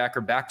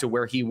linebacker back to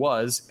where he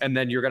was, and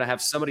then you're going to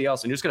have somebody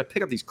else, and you're just going to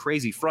pick up these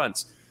crazy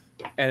fronts.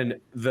 And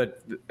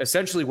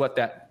essentially what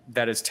that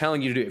is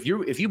telling you to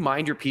do, if you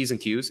mind your P's and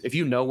Q's, if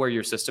you know where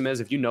your system is,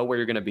 if you know where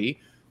you're going to be,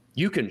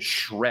 you can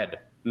shred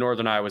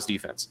Northern Iowa's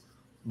defense.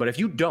 But if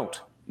you don't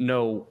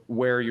know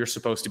where you're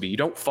supposed to be, you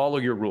don't follow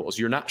your rules,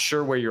 you're not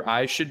sure where your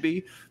eyes should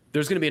be,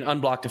 there's going to be an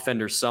unblocked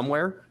defender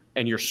somewhere,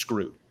 and you're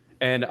screwed.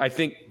 And I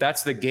think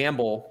that's the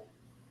gamble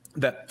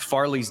that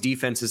Farley's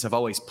defenses have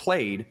always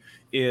played,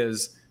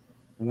 is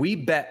we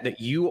bet that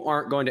you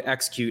aren't going to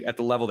execute at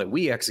the level that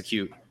we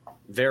execute.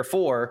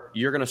 Therefore,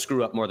 you're going to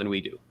screw up more than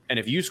we do. And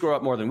if you screw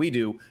up more than we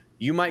do,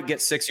 you might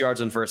get 6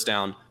 yards on first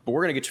down, but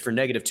we're going to get you for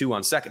 -2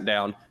 on second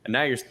down, and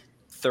now you're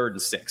 3rd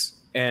and 6.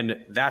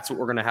 And that's what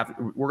we're going to have.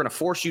 We're going to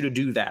force you to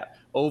do that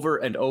over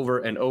and over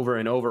and over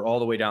and over all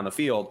the way down the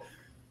field.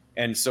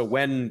 And so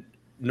when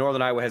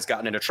Northern Iowa has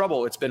gotten into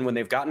trouble, it's been when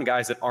they've gotten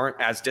guys that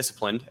aren't as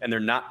disciplined and they're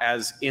not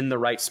as in the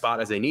right spot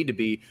as they need to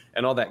be,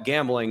 and all that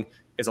gambling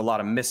is a lot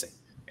of missing.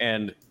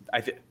 And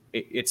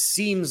it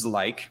seems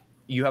like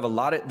you have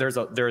there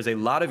is a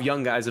lot of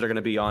young guys that are going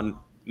to be on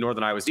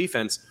Northern Iowa's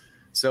defense.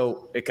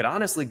 So it could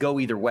honestly go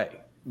either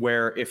way,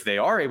 where if they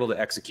are able to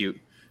execute,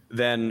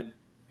 then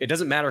it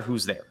doesn't matter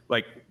who's there.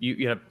 Like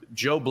you have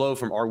Joe Blow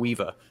from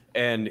Arweva,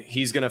 and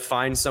he's going to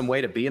find some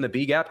way to be in the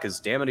B gap because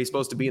damn it, he's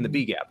supposed to be in the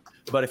B gap.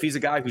 But if he's a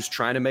guy who's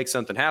trying to make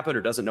something happen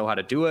or doesn't know how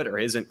to do it or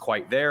isn't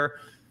quite there,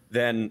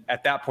 then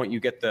at that point you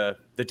get the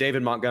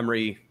David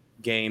Montgomery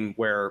game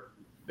where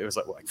it was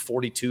like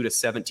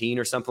 42-17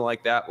 or something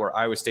like that, where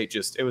Iowa State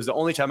it was the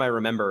only time I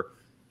remember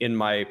in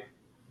my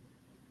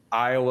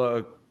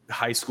Iowa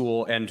high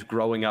school and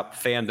growing up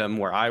fandom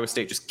where Iowa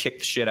State just kicked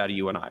the shit out of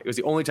UNI. It was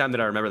the only time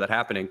that I remember that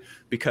happening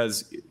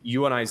because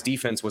UNI's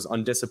defense was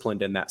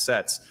undisciplined in that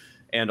sets.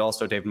 And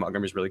also David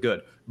Montgomery's really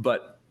good.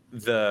 But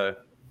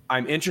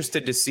I'm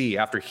interested to see,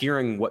 after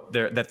hearing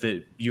that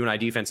the UNI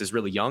defense is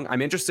really young,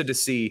 I'm interested to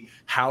see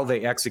how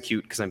they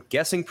execute, because I'm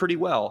guessing pretty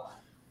well,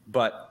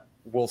 but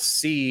we'll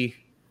see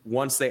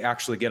once they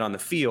actually get on the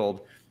field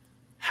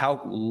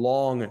how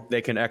long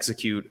they can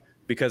execute,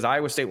 because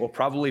Iowa State will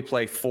probably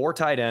play 4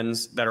 tight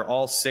ends that are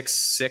all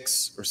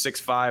 6'6" or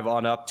 6'5"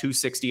 on up,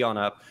 260 on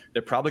up.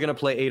 They're probably going to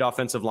play 8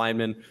 offensive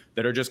linemen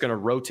that are just going to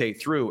rotate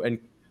through. And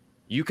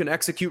you can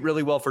execute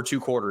really well for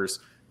 2 quarters.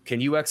 Can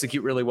you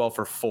execute really well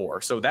for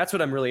 4? So that's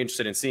what I'm really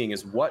interested in seeing,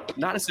 is not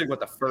necessarily what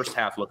the first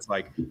half looks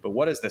like, but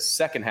what does the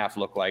second half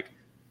look like,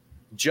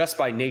 just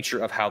by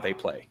nature of how they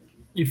play.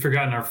 You've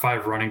forgotten our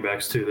 5 running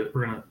backs too that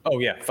we're gonna. Oh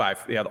yeah,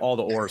 5. Yeah, all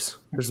the oars.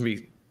 There's gonna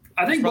be.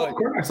 I think both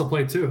quarterbacks will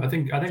play too. I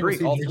think 3, we'll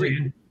see all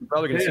 3. We're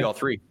probably gonna see all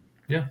 3.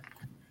 Yeah.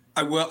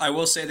 I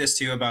will say this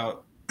too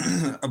about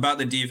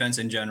the defense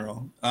in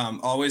general.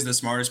 Always the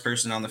smartest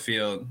person on the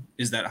field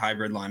is that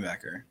hybrid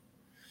linebacker.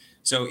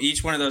 So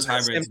each one of those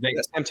hybrids.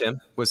 Sam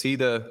Tim, was he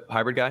the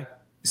hybrid guy?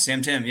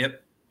 Sam Tim,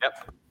 yep.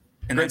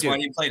 And Great that's dude. why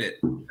he played it.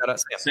 Shout out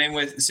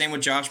Sam. Same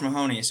with Josh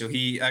Mahoney. So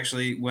he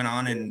actually went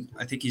on, and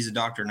I think he's a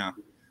doctor now.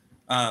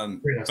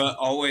 But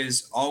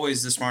always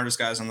the smartest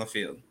guys on the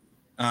field.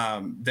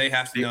 They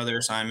have to know their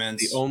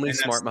assignments. The only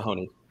smart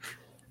Mahoney.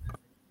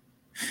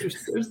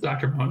 There's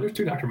Dr. Mahoney. There's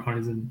 2 Dr.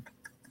 Mahonies in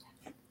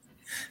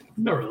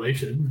no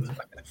relation.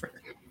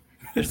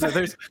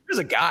 There's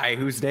a guy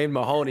who's named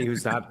Mahoney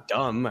who's not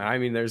dumb. I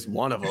mean, there's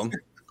one of them.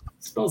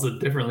 Spells it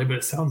differently, but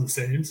it sounds the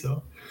same.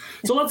 So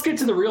let's get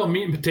to the real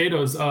meat and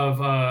potatoes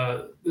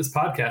of this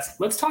podcast.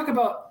 Let's talk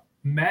about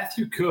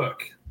Matthew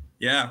Cook.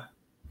 Yeah.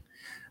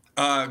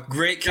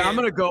 Great kid. Yeah, I'm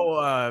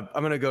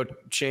gonna go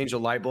change a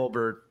light bulb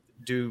or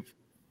do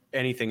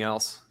anything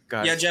else,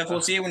 guys. Yeah, Jeff,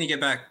 we'll see you when you get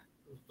back.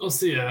 We'll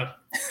see ya.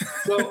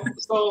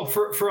 So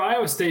for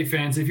Iowa State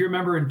fans, if you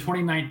remember in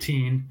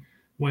 2019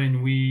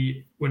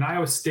 when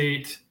Iowa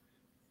State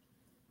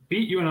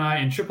beat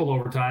UNI in triple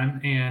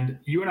overtime, and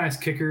UNI's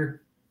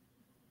kicker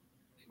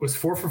was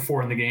 4 for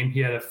 4 in the game. He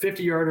had a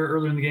 50-yarder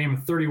earlier in the game, a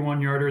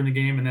 31-yarder in the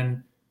game, and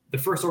then the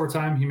first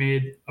overtime he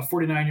made a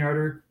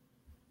 49-yarder.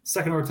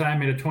 Second overtime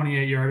made a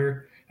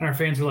 28-yarder, and our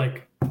fans were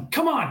like,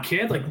 "Come on,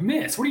 kid! Like,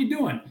 miss! What are you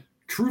doing?"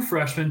 True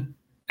freshman,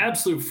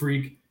 absolute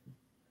freak.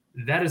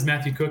 That is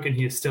Matthew Cook, and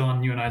he is still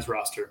on UNI's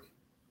roster.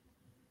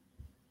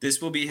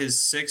 This will be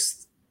his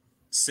sixth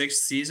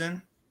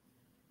season.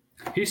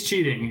 He's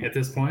cheating at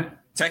this point.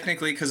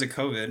 Technically, because of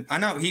COVID. I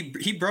know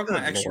he broke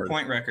my extra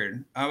point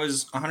record. I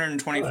was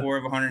 124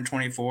 of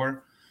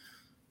 124.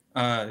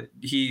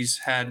 He's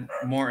had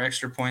more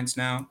extra points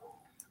now.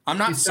 I'm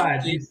not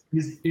salty.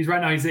 He's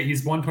right now.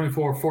 He's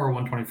 124 for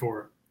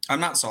 124. I'm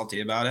not salty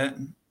about it.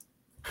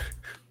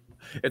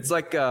 It's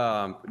like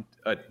Bohannon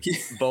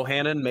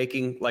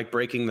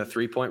breaking the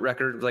 3-point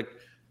record. Like,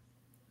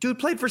 dude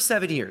played for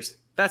 7 years.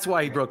 That's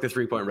why he broke the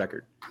 3-point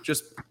record.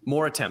 Just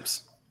more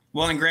attempts.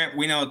 Well, and Grant,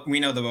 we know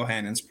the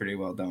Bohannons pretty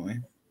well, don't we?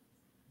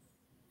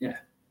 Yeah.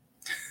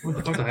 I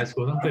went to high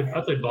school.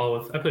 I played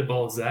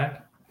ball with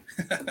Zach.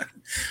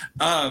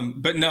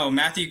 But no,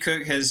 Matthew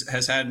Cook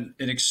has had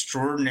an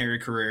extraordinary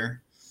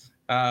career.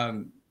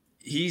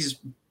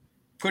 He's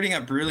putting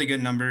up really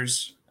good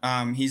numbers.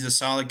 He's a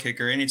solid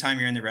kicker. Anytime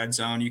you're in the red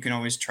zone, you can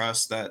always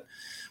trust that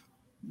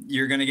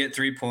you're going to get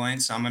 3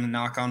 points. I'm going to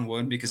knock on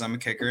wood because I'm a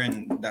kicker,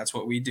 and that's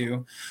what we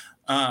do.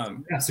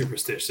 Not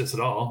superstitious at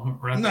all.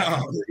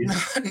 No,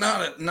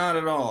 not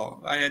at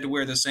all. I had to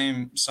wear the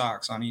same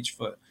socks on each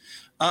foot.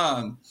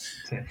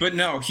 But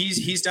no,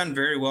 he's done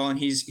very well, and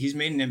he's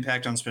made an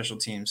impact on special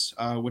teams,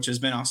 which has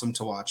been awesome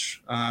to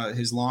watch.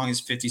 His long is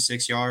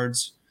 56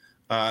 yards.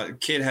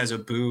 Kid has a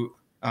boot.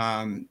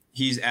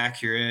 He's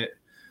accurate.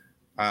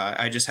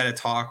 I just had a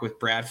talk with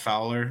Brad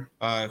Fowler,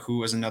 who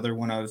was another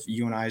one of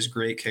UNI's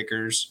great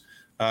kickers.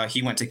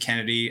 He went to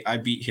Kennedy. I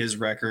beat his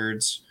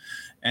records.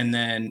 And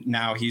then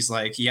now he's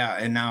like, yeah,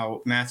 and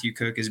now Matthew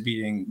Cook is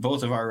beating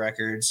both of our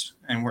records.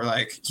 And we're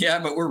like, yeah,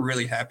 but we're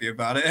really happy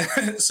about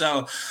it.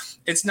 So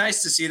it's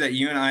nice to see that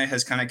UNI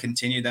has kind of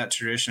continued that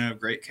tradition of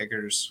great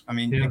kickers. I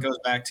mean, It goes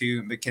back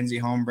to Mackenzie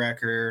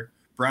Homebrecker,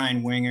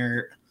 Brian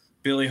Wingert,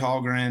 Billy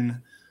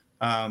Hallgren,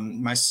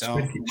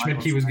 myself.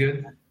 Schmidtke was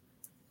good.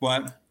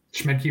 What?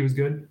 Schmidtke was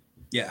good.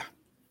 Yeah.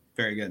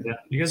 Very good. Yeah,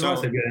 you guys are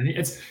also good. And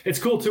it's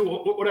cool too.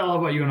 What I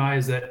love about UNI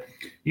is that,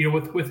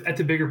 with at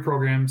the bigger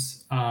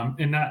programs,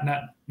 and not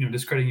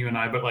discrediting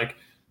UNI, but like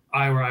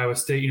Iowa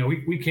State,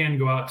 we can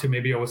go out to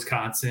maybe a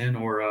Wisconsin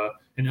or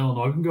in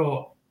Illinois. We can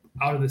go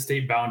out of the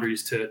state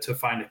boundaries to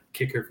find a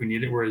kicker if we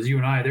need it. Whereas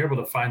UNI, they're able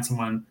to find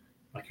someone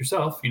like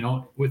yourself,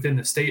 within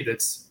the state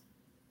that's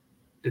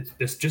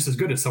just as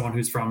good as someone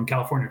who's from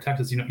California or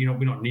Texas. We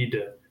don't need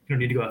to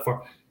go that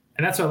far.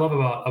 And that's what I love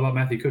about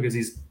Matthew Cook is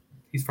he's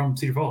from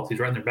Cedar Falls. He's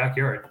right in their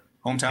backyard.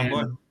 Hometown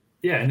boy.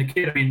 Yeah, and the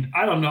kid, I mean,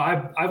 I don't know.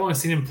 I've only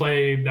seen him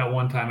play that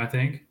one time, I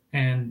think.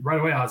 And right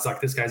away, I was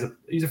like, this guy's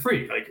he's a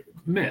freak. Like,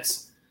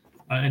 miss.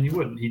 And he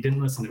wouldn't. He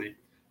didn't listen to me.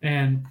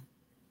 And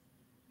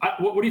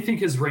what do you think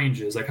his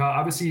range is? Like,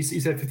 obviously,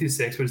 he's at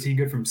 56, but is he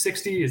good from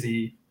 60?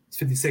 Is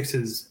 56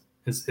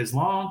 his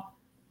long?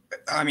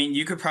 I mean,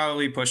 you could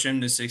probably push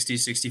him to 60,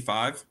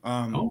 65.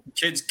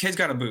 Kid's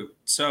got a boot.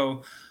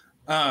 So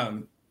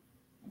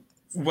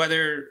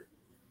whether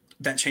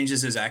that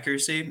changes his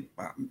accuracy,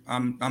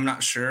 I'm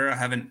not sure. I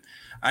haven't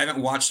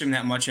watched him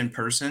that much in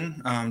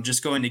person.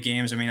 Just going to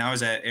games. I mean, I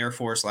was at Air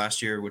Force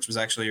last year, which was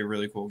actually a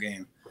really cool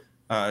game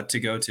to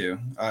go to.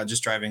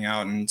 Just driving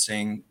out and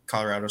seeing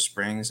Colorado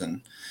Springs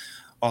and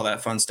all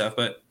that fun stuff.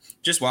 But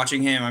just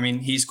watching him, I mean,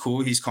 he's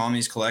cool. He's calm.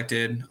 He's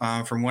collected.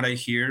 From what I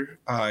hear,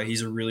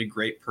 he's a really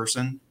great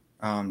person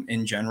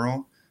in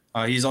general.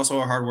 He's also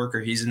a hard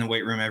worker. He's in the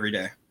weight room every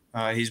day.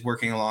 He's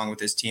working along with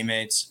his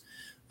teammates.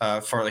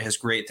 Farley has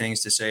great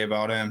things to say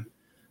about him.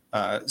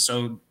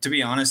 So to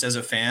be honest, as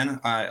a fan,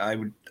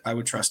 I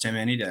would trust him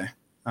any day.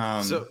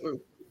 So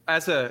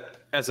as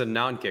a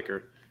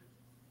non-kicker,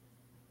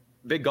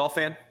 big golf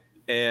fan.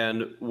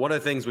 And one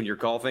of the things when you're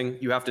golfing,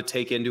 you have to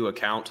take into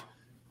account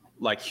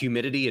like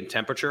humidity and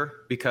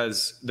temperature,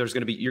 because there's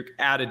going to be your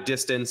added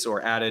distance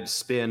or added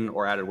spin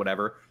or added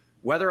whatever.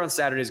 Weather on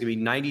Saturday is going to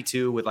be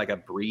 92 with like a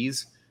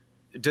breeze.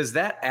 Does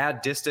that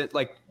add distance?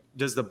 Like,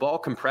 does the ball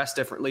compress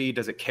differently?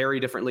 Does it carry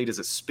differently? Does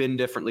it spin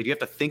differently? Do you have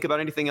to think about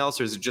anything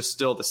else, or is it just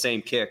still the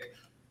same kick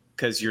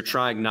because you're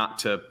trying not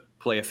to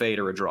play a fade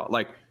or a draw?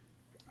 Like,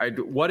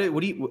 what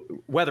do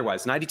you,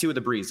 weather-wise, 92 with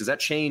the breeze, does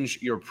that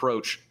change your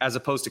approach as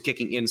opposed to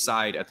kicking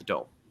inside at the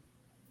dome?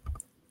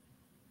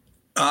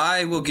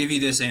 I will give you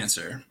this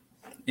answer.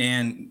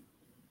 And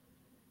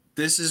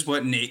this is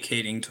what Nate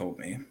Kading told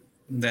me,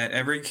 that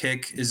every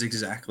kick is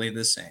exactly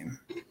the same.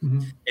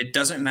 Mm-hmm. It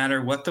doesn't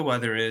matter what the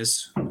weather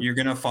is, you're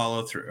going to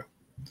follow through.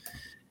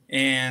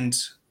 And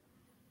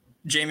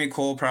Jamie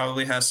Cole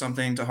probably has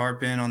something to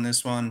harp in on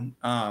this one.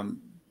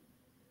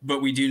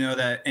 But we do know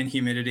that in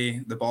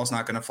humidity, the ball's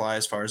not going to fly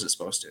as far as it's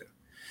supposed to.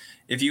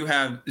 If you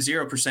have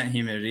 0%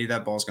 humidity,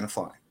 that ball's going to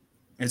fly.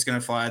 It's going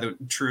to fly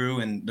true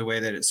and the way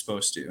that it's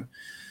supposed to.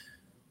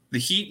 The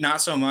heat,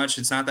 not so much.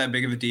 It's not that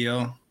big of a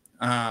deal.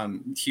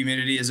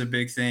 Humidity is a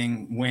big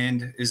thing.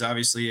 Wind is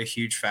obviously a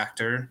huge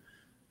factor.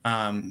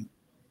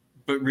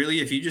 But really,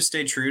 if you just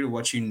stay true to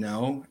what you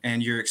know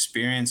and you're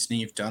experienced and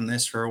you've done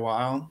this for a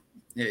while,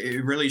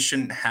 it really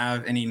shouldn't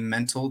have any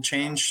mental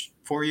change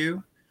for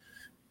you.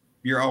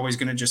 You're always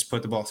going to just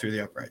put the ball through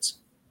the uprights.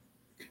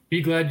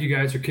 Be glad you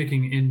guys are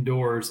kicking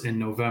indoors in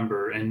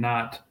November and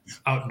not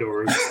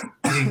outdoors,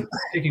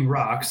 kicking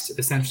rocks,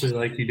 essentially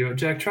like you do at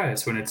Jack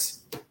Trice when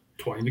it's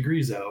 20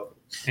 degrees out.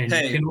 And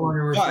you can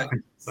wander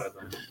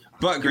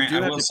but Grant,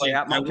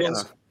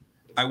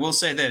 I will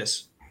say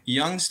this.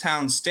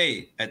 Youngstown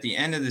State at the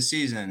end of the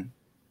season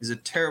is a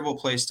terrible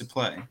place to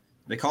play.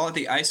 They call it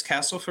the Ice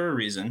Castle for a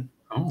reason.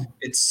 Oh.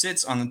 It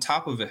sits on the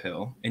top of a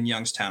hill in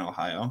Youngstown,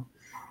 Ohio,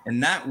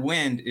 and that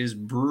wind is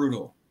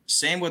brutal.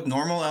 Same with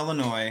Normal,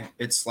 Illinois.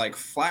 It's like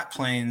flat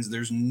plains.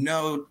 There's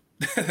no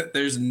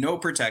there's no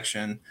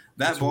protection.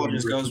 That ball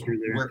just goes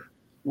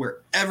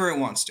wherever it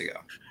wants to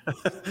go.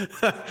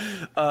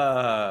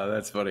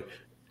 That's funny.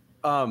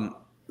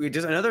 We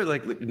just another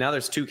now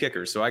there's two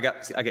kickers, so I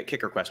get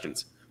kicker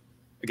questions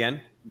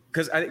again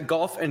because I think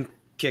golf and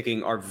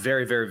kicking are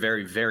very, very,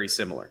 very, very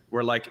similar.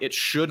 Where like it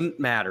shouldn't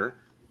matter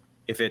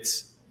if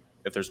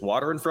there's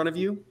water in front of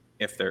you,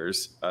 if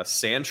there's a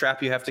sand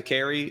trap you have to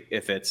carry,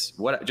 if it's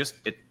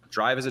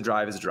drive is a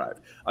drive is a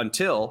drive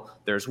until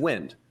there's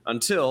wind,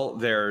 until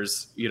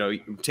there's,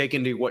 take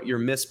into what your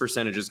miss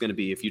percentage is going to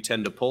be. If you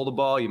tend to pull the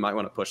ball, you might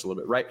want to push a little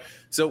bit, right?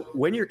 So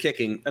when you're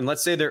kicking, and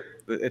let's say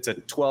it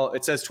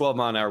says 12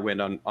 mile an hour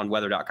wind on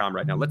weather.com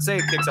right now. Let's say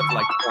it kicks up to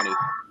like 20.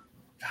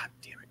 God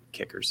damn it,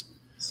 kickers.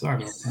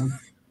 Sorry about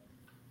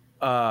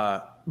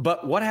that.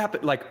 But what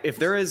happened? Like if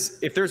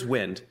there's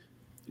wind,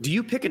 do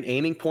you pick an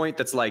aiming point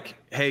that's like,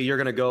 hey, you're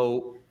going to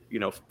go,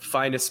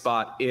 find a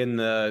spot in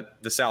the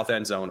south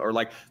end zone, or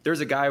like there's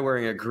a guy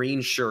wearing a green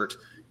shirt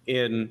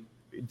in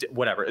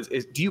whatever.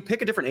 Do you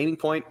pick a different aiming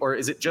point, or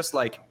is it just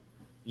like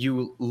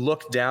you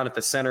look down at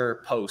the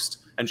center post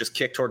and just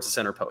kick towards the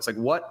center post? Like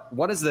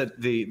what is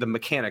the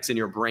mechanics in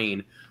your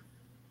brain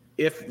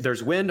if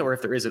there's wind or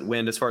if there isn't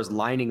wind as far as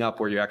lining up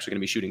where you're actually going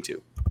to be shooting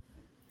to?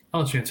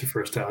 I'll let you answer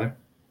first, Tyler.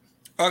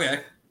 Okay.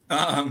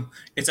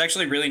 It's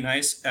actually really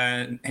nice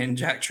in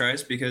Jack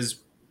Trice because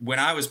when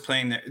I was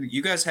playing there,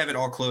 you guys have it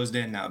all closed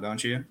in now,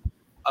 don't you?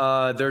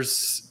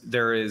 There's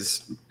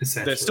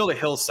still the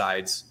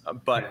hillsides,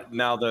 but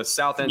now the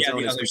south end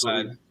zone is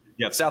completely,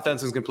 the south end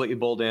zone is completely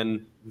bowled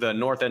in. The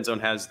north end zone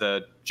has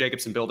the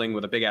Jacobson building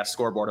with a big ass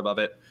scoreboard above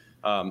it.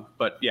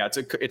 But yeah,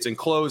 it's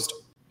enclosed,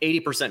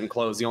 80%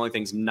 enclosed. The only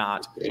thing's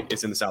not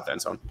is in the south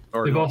end zone.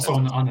 They've also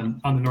on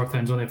the north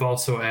end zone, they've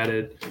also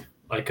added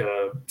like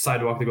a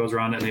sidewalk that goes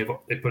around it, and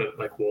they put it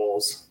like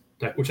walls,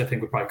 which I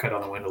think would probably cut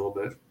down the wind a little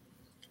bit.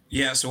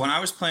 Yeah, so when I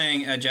was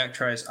playing at Jack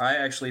Trice, I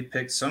actually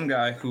picked some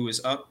guy who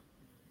was up.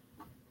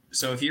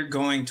 So if you're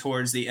going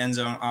towards the end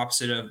zone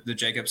opposite of the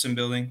Jacobson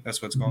building,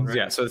 that's what it's called, right?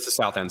 Yeah, so it's the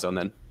south end zone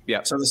then.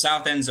 Yeah. So the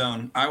south end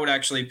zone, I would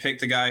actually pick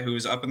the guy who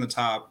was up in the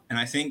top, and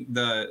I think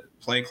the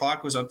play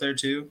clock was up there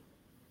too.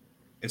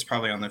 It's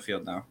probably on the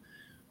field now.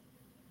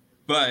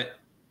 But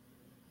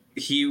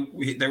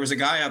there was a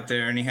guy up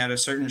there, and he had a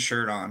certain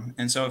shirt on.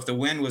 And so if the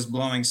wind was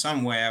blowing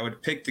some way, I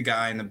would pick the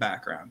guy in the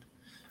background.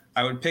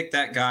 I would pick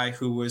that guy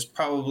who was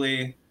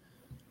probably,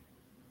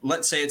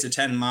 let's say it's a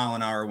 10 mile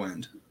an hour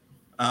wind.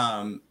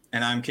 And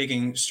I'm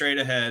kicking straight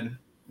ahead.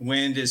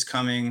 Wind is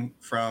coming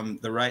from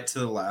the right to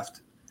the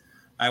left.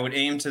 I would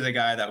aim to the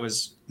guy that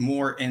was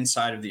more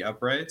inside of the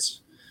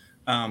uprights.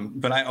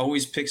 But I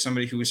always pick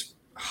somebody who was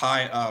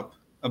high up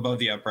above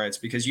the uprights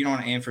because you don't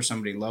want to aim for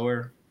somebody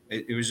lower.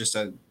 It was just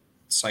a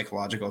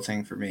psychological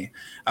thing for me.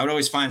 I would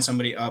always find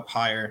somebody up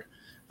higher.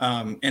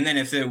 And then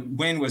if the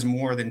wind was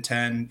more than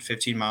 10,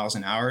 15 miles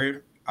an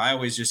hour, I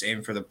always just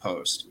aim for the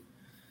post.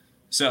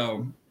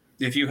 So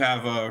if you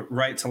have a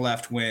right to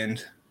left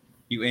wind,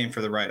 you aim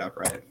for the right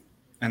upright.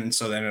 And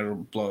so then it'll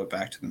blow it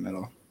back to the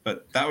middle.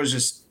 But that was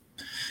just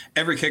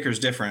every kicker's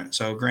different.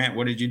 So Grant,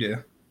 what did you do?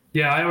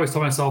 Yeah, I always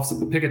told myself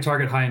to pick a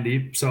target high and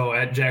deep. So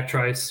at Jack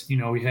Trice,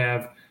 we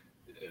have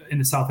in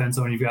the south end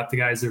zone, you've got the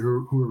guys there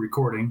who are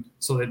recording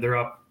so that they're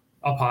up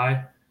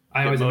high.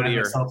 I always imagine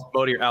myself.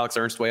 Bodie or Alex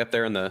Ernst way up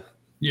there in the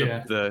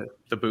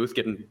booth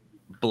getting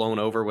blown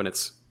over when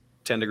it's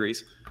 10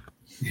 degrees.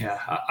 Yeah,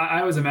 I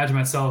always imagine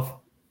myself,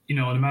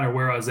 no matter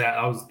where I was at,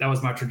 that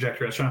was my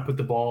trajectory. I was trying to put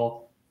the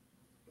ball,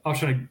 I was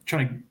trying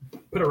to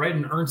put it right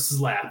in Ernst's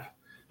lap.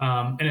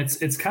 And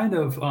it's kind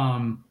of,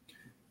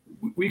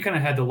 we kind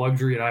of had the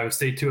luxury at Iowa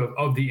State too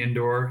of the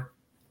indoor.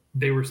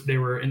 They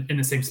were in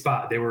the same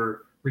spot. They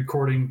were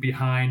recording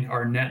behind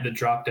our net that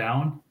dropped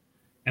down,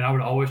 and I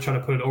would always try to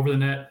put it over the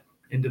net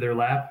into their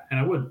lap, and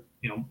I would,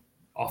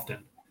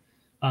 often.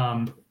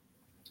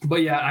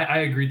 But yeah, I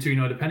agree too.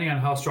 Depending on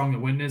how strong the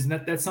wind is, and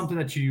that's something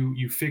that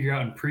you figure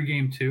out in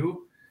pregame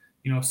too.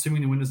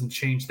 Assuming the wind doesn't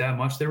change that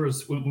much. There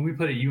was when we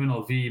played at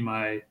UNLV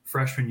my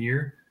freshman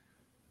year,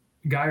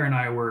 Geyer and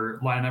I were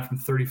lining up from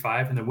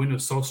 35, and the wind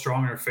was so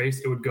strong in our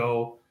face, it would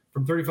go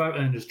from 35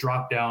 and then just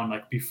drop down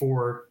like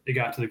before it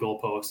got to the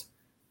goalpost.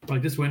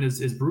 Like this wind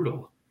is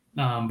brutal.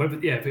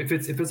 But if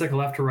it's like a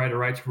left to right or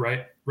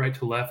right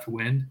to left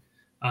wind,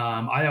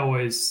 I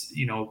always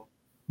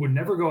would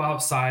never go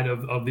outside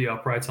of the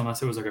uprights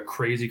unless it was like a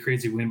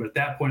crazy wind. But at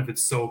that point, if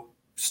it's so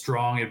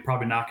strong, it'd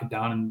probably knock it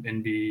down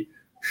and be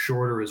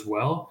shorter as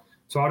well.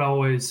 So I'd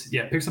always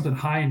pick something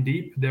high and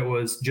deep that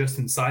was just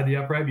inside the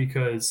upright,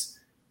 because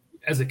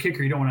as a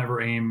kicker, you don't want to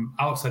ever aim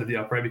outside of the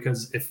upright,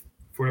 because if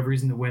for whatever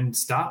reason the wind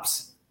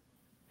stops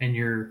and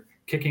you're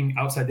kicking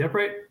outside the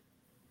upright,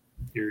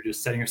 you're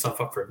just setting yourself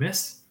up for a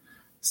miss.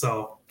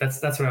 So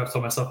that's what I would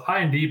tell myself. High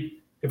and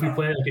deep. If we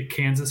played like at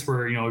Kansas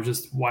where,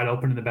 just wide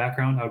open in the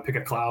background, I would pick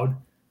a cloud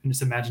and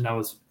just imagine I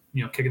was,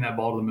 kicking that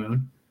ball to the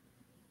moon.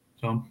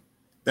 So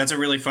that's a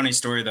really funny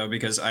story though,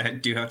 because I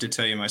do have to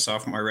tell you my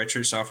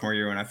redshirt sophomore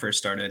year when I first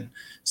started.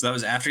 So that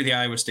was after the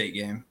Iowa State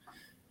game.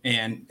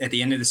 And at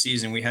the end of the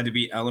season, we had to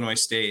beat Illinois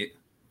State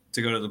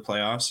to go to the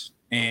playoffs.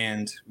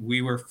 And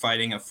we were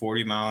fighting a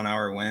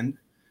 40-mile-an-hour wind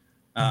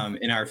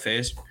in our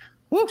face.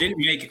 Woo.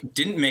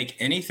 Didn't make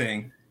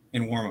anything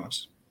in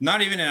warm-ups,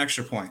 not even an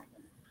extra point.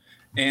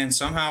 And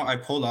somehow I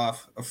pulled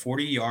off a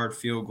 40-yard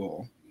field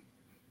goal.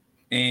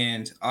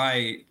 And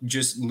I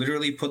just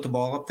literally put the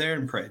ball up there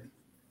and prayed.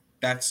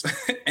 And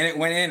it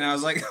went in. And I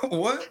was like,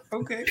 what?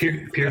 Okay.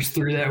 Pierced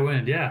through that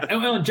wind. Yeah.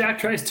 And Jack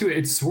tries to,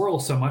 it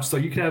swirls so much. So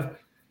you could have,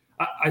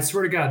 I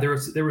swear to God,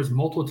 there was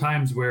multiple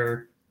times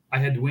where I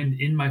had the wind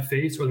in my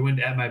face or the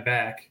wind at my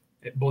back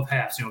at both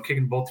halves,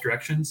 kicking both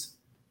directions.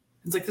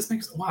 It's like, this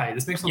makes no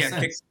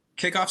sense.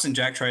 Kickoffs and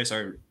Jack Trice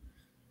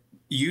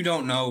you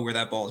don't know where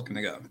that ball is going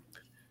to go.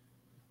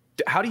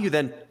 How do you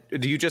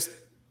just,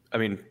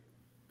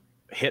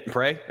 hit and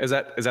pray? Is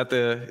that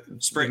the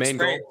main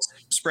goal?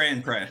 Spray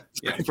and pray.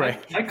 Yeah. Pray.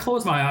 I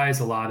close my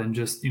eyes a lot and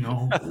just,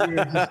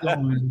 we're just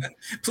going.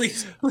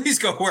 Please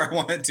go where I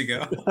want it to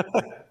go.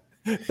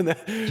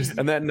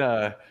 and then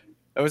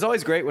it was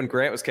always great when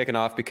Grant was kicking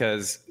off,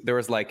 because there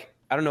was I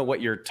don't know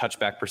what your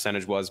touchback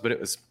percentage was, but it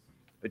was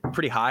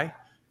pretty high,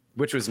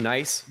 which was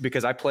nice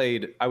because I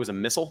was a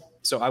missile.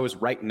 So I was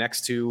right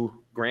next to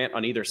Grant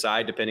on either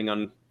side, depending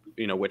on,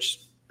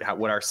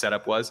 what our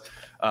setup was.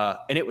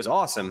 And it was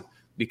awesome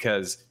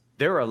because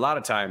there were a lot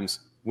of times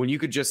when you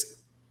could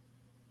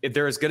if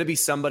there is going to be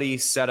somebody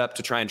set up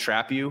to try and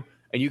trap you,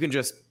 and you can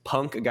just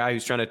punk a guy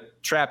who's trying to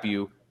trap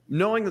you,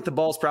 knowing that the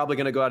ball's probably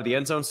going to go out of the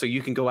end zone, so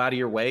you can go out of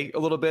your way a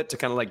little bit to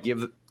kind of give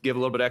a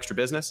little bit extra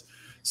business.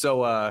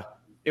 So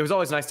it was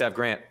always nice to have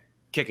Grant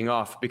kicking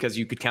off because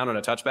you could count on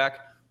a touchback.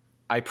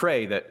 I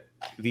pray that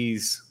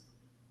these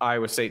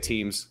Iowa State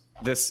teams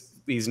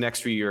these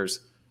next few years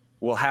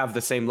will have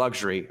the same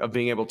luxury of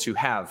being able to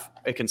have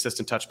a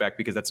consistent touchback,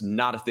 because that's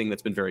not a thing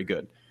that's been very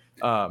good.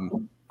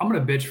 I'm going to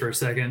bitch for a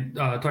second,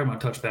 talking about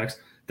touchbacks.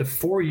 The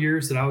 4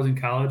 years that I was in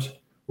college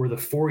were the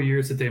 4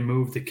 years that they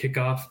moved the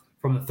kickoff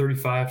from the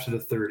 35 to the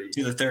 30.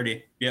 To the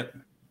 30, yep.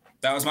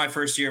 That was my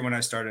first year when I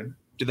started.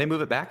 Did they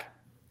move it back?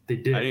 They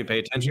did. I didn't pay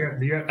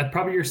attention.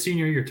 Probably your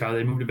senior year, Tyler.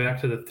 They moved it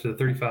back to the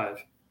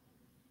 35.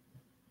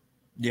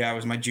 Yeah, it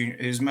was my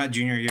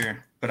junior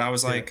year. But I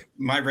was like,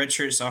 my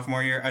redshirt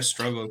sophomore year, I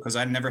struggled because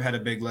I'd never had a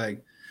big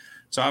leg.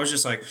 So I was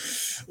just like,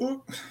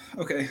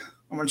 okay,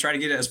 I'm going to try to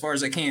get it as far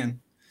as I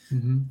can.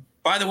 Mm-hmm.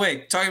 By the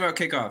way, talking about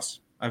kickoffs,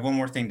 I have one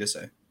more thing to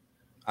say.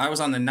 I was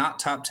on the not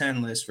top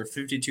 10 list for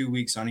 52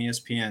 weeks on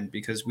ESPN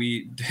because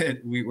we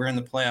were in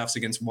the playoffs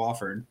against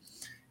Wofford,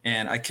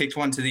 and I kicked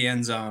one to the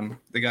end zone.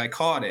 The guy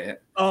caught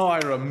it. Oh, I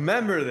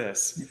remember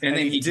this. And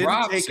then he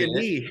drops take a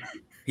knee.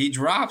 He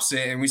drops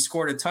it, and we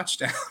scored a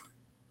touchdown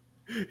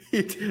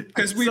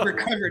because we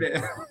recovered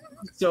it.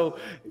 So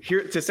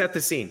here to set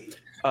the scene,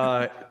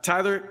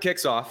 Tyler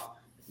kicks off.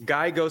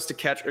 Guy goes to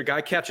catch, or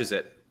guy catches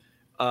it,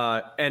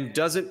 and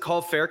doesn't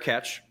call fair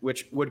catch,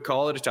 which would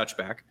call it a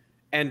touchback.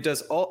 And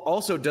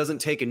also doesn't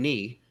take a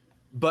knee,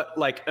 but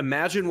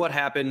imagine what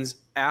happens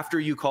after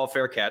you call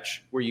fair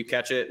catch, where you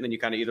catch it and then you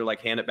kind of either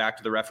hand it back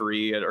to the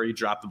referee or you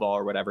drop the ball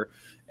or whatever.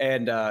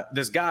 And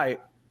this guy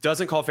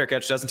doesn't call fair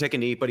catch, doesn't take a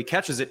knee, but he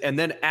catches it and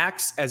then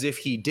acts as if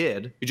he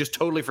did. He just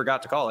totally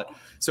forgot to call it.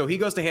 So he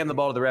goes to hand the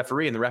ball to the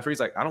referee, and the referee's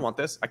like, I don't want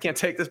this. I can't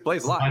take this.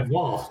 Play's live.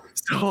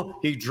 So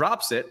he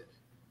drops it.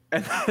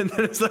 And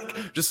then it's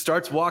just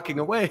starts walking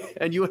away,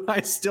 and you and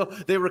I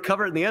they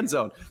recover it in the end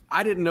zone.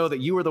 I didn't know that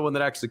you were the one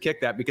that actually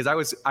kicked that, because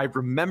I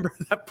remember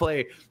that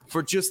play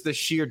for just the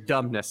sheer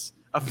dumbness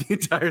of the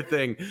entire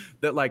thing.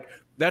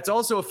 That's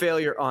also a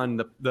failure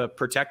on the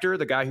protector,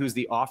 the guy who's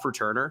the off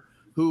returner,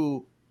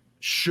 who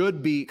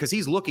should be, because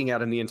he's looking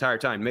at him the entire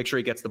time, make sure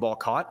he gets the ball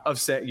caught,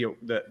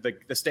 the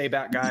stay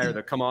back guy or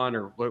the come on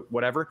or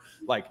whatever.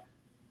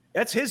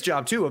 That's his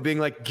job too, of being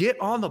like, get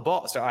on the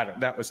ball. So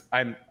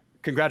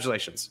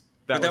congratulations.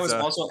 That was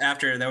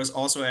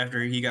also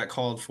after he got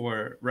called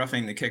for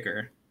roughing the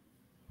kicker.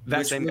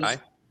 That same guy.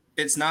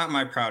 It's not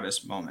my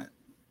proudest moment.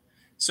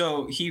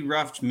 So he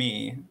roughed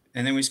me,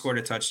 and then we scored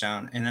a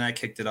touchdown, and then I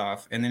kicked it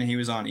off, and then he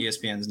was on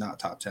ESPN's Not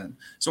Top 10.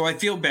 So I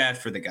feel bad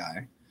for the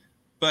guy,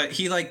 but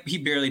he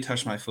barely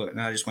touched my foot,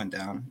 and I just went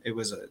down. It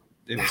was a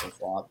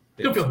flop.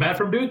 You don't feel bad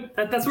for him, dude.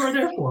 That's what we're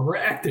there for. We're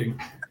acting.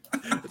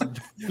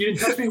 You didn't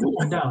touch me. We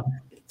went down.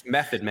 It's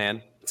method,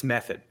 man. It's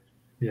method.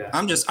 Yeah.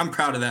 I'm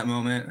proud of that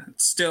moment.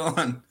 It's still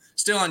on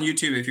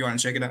YouTube if you want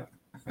to check it out.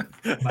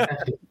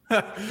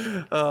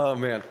 Oh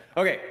man.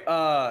 Okay.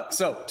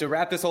 So to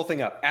wrap this whole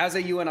thing up, as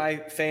a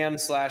UNI fan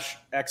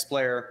 /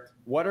 ex-player,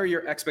 what are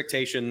your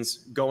expectations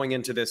going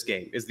into this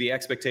game? Is the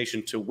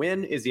expectation to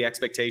win? Is the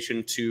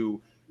expectation to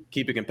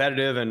keep it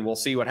competitive and we'll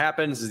see what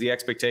happens? Is the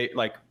expectation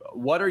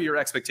what are your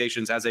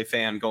expectations as a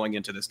fan going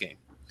into this game?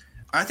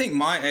 I think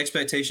my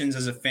expectations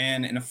as a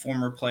fan and a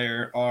former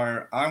player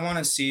are I want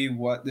to see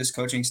what this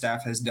coaching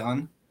staff has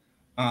done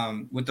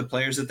with the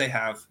players that they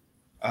have.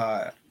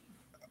 I'm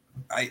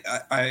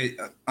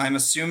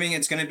assuming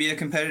it's going to be a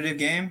competitive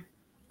game.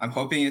 I'm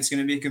hoping it's going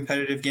to be a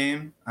competitive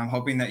game. I'm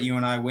hoping that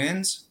UNI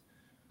wins.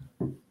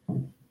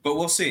 But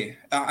we'll see.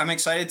 I'm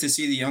excited to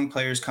see the young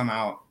players come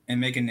out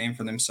and make a name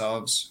for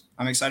themselves.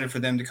 I'm excited for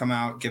them to come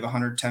out, give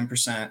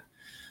 110%.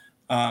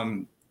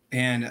 And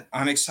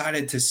I'm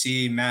excited to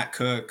see Matt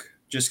Cook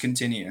just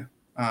continue.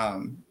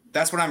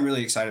 That's what I'm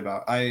really excited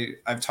about.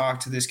 I've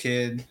talked to this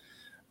kid.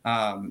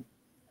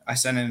 I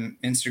sent him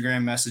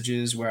Instagram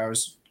messages where I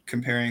was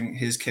comparing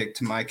his kick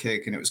to my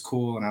kick, and it was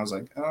cool. And I was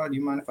like, oh, do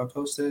you mind if I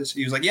post this?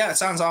 He was like, yeah, it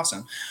sounds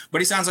awesome.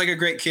 But he sounds like a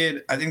great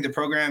kid. I think the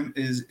program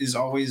is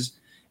always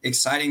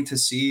exciting to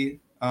see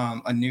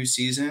a new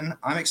season.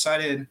 I'm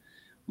excited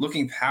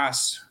looking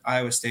past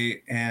Iowa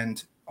State,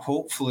 and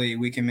hopefully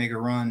we can make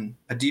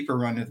a deeper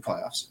run to the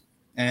playoffs.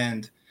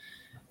 And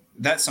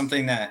that's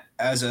something that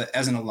as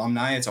an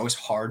alumni, it's always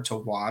hard to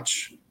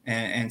watch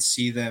and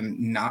see them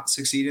not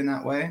succeed in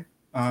that way.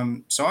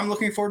 So I'm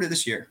looking forward to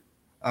this year.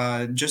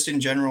 Just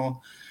in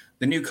general,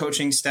 the new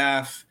coaching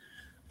staff,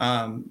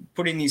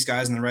 putting these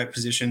guys in the right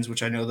positions,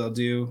 which I know they'll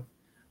do.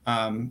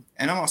 And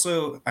I'm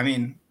also,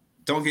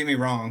 don't get me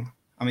wrong,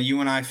 I'm a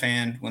UNI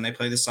fan. When they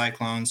play the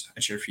Cyclones,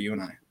 I cheer for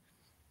UNI.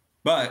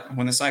 But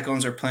when the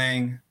Cyclones are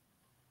playing,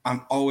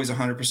 I'm always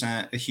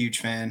 100% a huge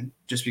fan,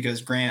 just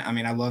because Grant,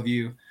 I love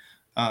you.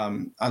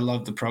 I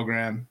love the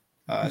program.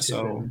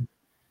 So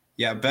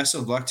yeah, best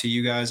of luck to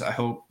you guys. I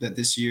hope that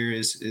this year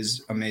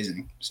is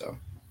amazing. So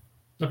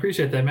I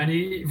appreciate that,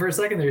 man. For a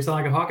second there, you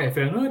sound like a Hawkeye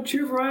fan. Oh,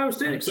 cheer for Iowa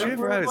State, except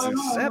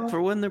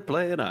for when they're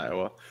playing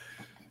Iowa.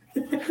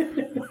 You're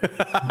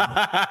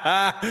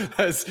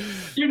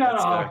not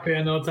a Hawk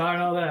fan, though, Tyler.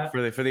 Know that.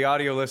 For the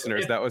audio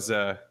listeners, that was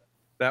a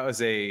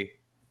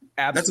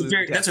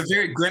absolute. That's a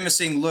very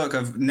grimacing look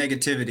of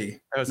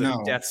negativity. That was a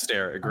death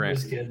stare at Grant. I'm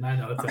just kidding. I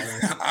know it's all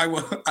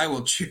right. I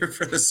will cheer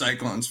for the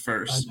Cyclones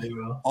first. I know you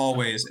will.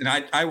 Always, and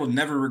I will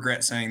never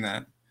regret saying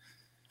that.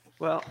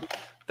 Well,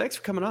 thanks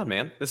for coming on,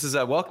 man. This is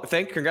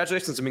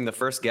congratulations on being the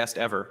first guest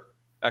ever.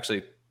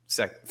 Actually,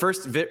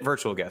 first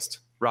virtual guest.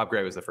 Rob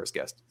Gray was the first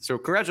guest. So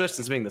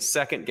congratulations on being the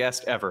second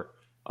guest ever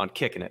on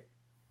Kickin' It.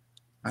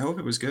 I hope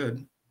it was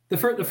good. The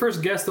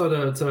first guest,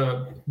 though,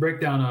 to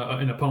break down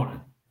an opponent.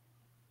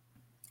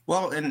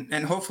 Well, and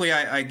hopefully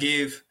I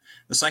gave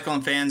the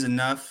Cyclone fans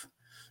enough,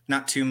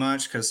 not too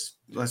much, because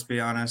let's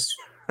be honest,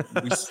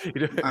 I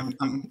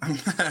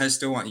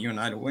still want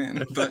UNI to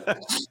win.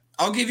 But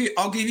I'll give you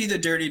the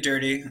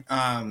dirty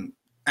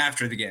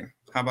after the game.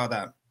 How about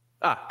that?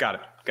 Got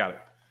it.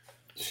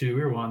 Shoot,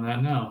 we were on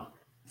that now.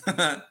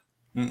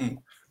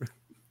 All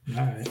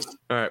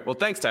right. Well,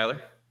 thanks,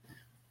 Tyler.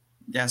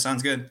 Yeah,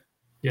 sounds good.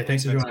 Yeah,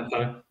 thanks for joining,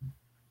 Tyler.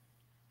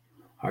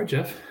 All right,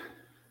 Jeff.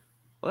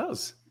 Well,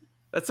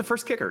 that's the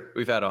first kicker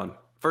we've had on.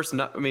 First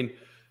non-Grant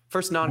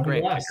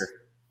kicker.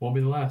 Won't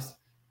be the last.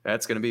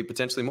 That's going to be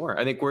potentially more.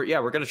 I think we're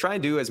going to try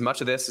and do as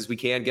much of this as we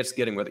can,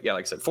 getting with it. Yeah,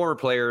 like I said, former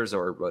players,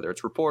 or whether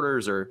it's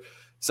reporters or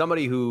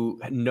somebody who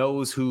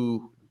knows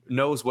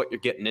what you're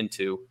getting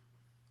into.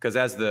 Because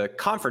as the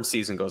conference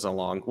season goes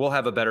along, we'll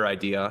have a better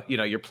idea.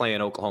 You're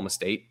playing Oklahoma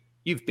State.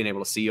 You've been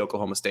able to see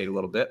Oklahoma State a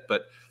little bit,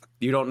 but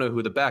you don't know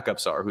who the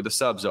backups are, who the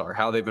subs are,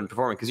 how they've been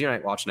performing, because you're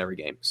not watching every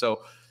game.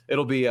 So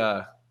it'll be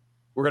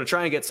we're going to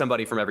try and get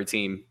somebody from every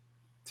team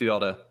to be able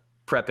to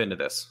prep into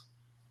this.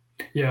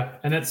 Yeah,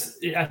 and I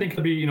think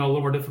it'll be a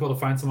little more difficult to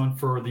find someone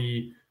for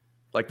the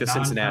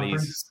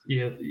Cincinnati's.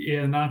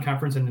 Yeah,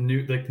 non-conference and the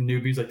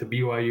newbies, like the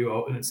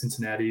BYU and the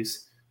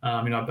Cincinnati's.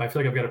 I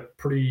feel like I'm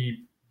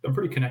pretty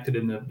connected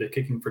in the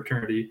kicking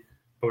fraternity,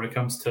 but when it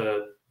comes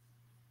to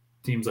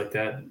teams like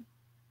that,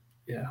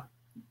 yeah,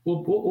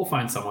 we'll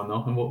find someone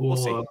though, and we'll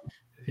see.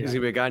 There's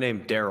gonna be a guy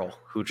named Daryl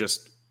who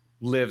just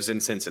lives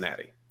in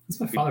Cincinnati. That's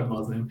my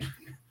father-in-law's name.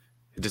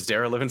 Does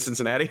Daryl live in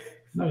Cincinnati?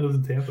 No, he lives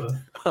in Tampa.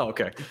 Oh,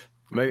 okay.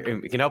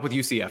 Maybe he can help with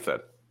UCF then.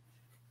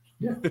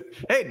 Yeah.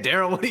 Hey,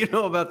 Daryl, what do you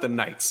know about the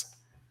Knights?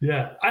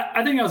 Yeah,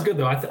 I think that was good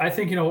though. I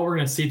think what we're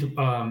going to see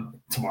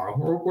tomorrow.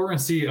 We're going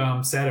to see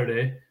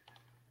Saturday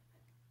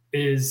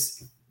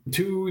is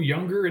two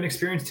younger,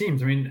 inexperienced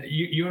teams. I mean,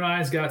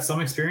 UNI's got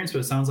some experience, but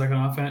it sounds like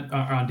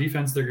on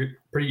defense they're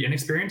pretty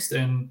inexperienced,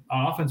 and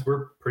on offense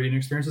we're pretty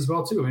inexperienced as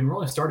well too. I mean, we're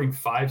only starting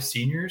 5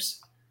 seniors.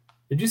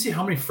 Did you see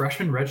how many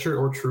freshmen, redshirt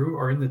or true,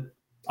 are on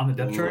the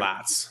depth chart?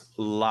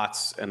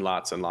 Lots and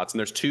lots. And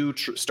there's 2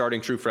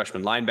 starting true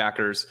freshman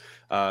linebackers.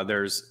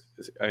 There's,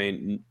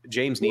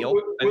 James Neal.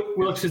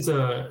 Wilkes he's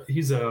a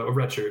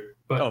redshirt.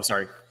 But oh,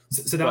 sorry.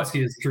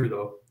 Sadowski is true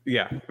though.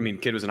 Yeah,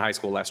 kid was in high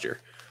school last year,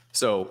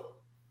 so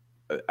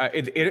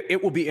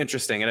it will be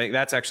interesting. And I think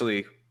that's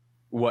actually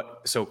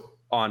so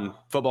on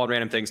Football and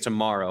Random Things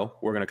tomorrow,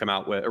 we're going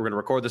to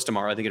record this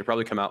tomorrow. I think it'll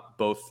probably come out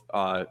both,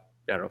 I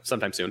don't know,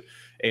 sometime soon.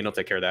 Aiden will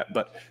take care of that.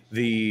 But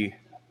they'll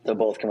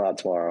both come out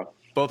tomorrow.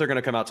 Both are going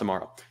to come out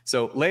tomorrow.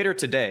 So later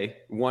today,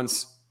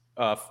 once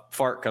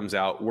Fart comes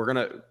out, we're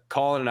going to,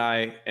 Colin and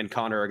I and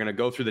Connor are going to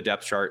go through the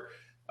depth chart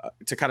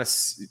to kind of,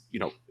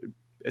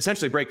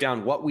 essentially break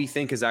down what we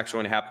think is actually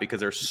going to happen,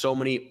 because there's so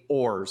many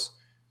oars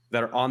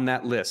that are on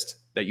that list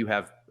that you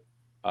have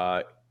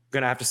going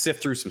to have to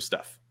sift through some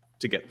stuff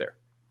to get there.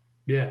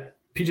 Yeah.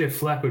 PJ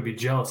Fleck would be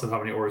jealous of how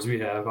many oars we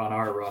have on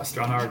our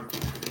roster, on our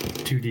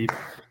 2 deep.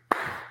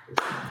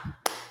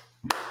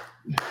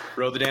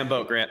 Row the damn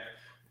boat, Grant.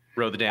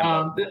 Row the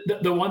damn boat.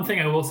 The one thing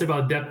I will say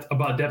about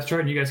depth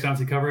chart, and you guys can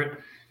obviously cover it.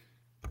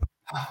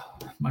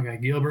 My guy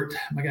Gilbert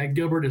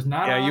is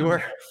not. Yeah,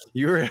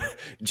 you were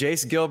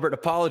Jace Gilbert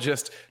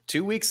apologist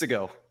 2 weeks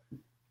ago.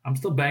 I'm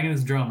still banging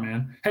his drum,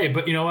 man. Hey,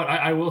 but you know what?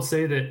 I will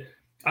say that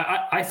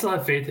I still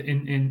have faith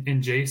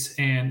in Jace,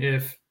 and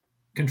if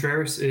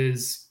Contreras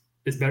is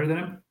better than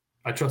him,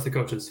 I trust the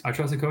coaches.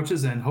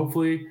 And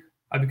hopefully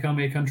I become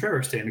a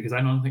Contreras fan, because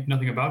I know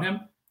nothing about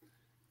him.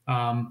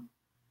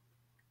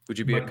 Would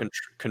you be a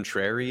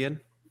contrarian?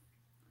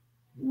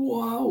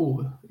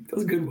 Whoa,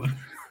 that's a good one.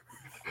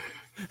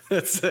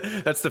 That's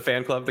the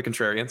fan club, the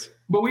Contrarians.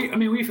 But we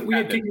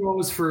had kicking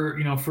roles for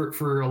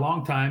a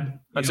long time.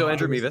 Until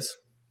Andrew Mevis.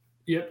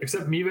 Yep,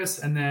 except Mevis,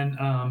 and then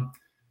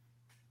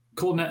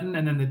Cole Netton,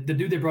 and then the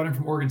dude they brought in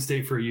from Oregon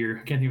State for a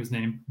year. I can't think of his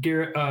name.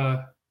 Garrett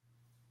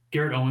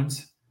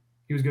Owens.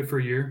 He was good for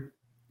a year.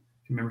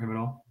 Do you remember him at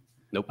all?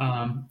 Nope.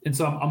 And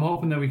so I'm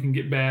hoping that we can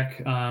get back,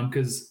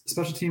 because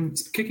special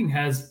teams kicking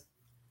has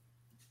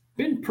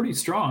been pretty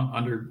strong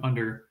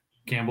under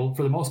Campbell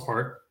for the most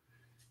part.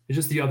 It's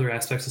just the other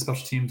aspects of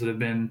special teams that have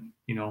been,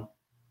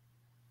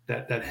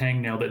 that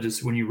hangnail that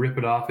just, when you rip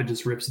it off, it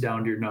just rips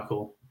down to your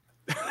knuckle.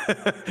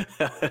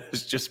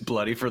 It's just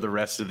bloody for the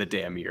rest of the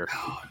damn year.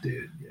 Oh,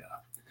 dude, yeah.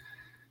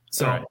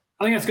 So right.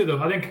 I think that's good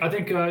though. I think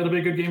it'll be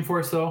a good game for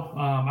us though.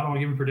 I don't want to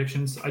give him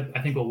predictions.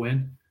 I think we'll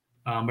win,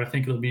 but I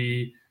think it'll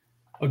be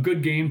a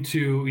good game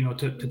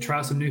to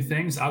try some new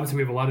things. Obviously,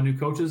 we have a lot of new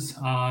coaches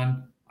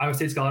on. Iowa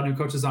State's got a lot of new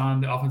coaches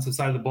on the offensive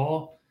side of the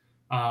ball.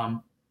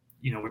 Iowa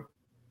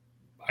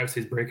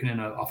State's breaking in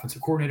an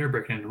offensive coordinator,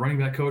 breaking in a running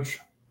back coach,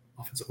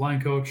 offensive line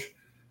coach,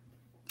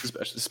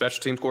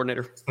 special teams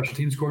coordinator.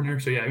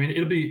 So yeah,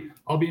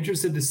 I'll be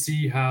interested to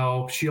see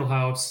how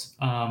Shieldhouse,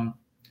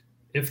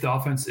 if the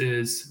offense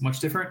is much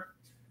different,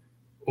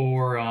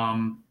 or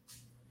I'm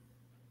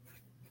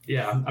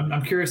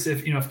curious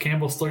if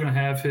Campbell's still going to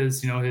have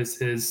his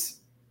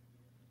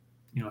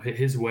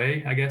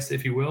way, I guess,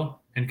 if you will,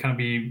 and kind of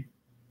be,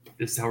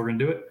 this is how we're going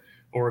to do it,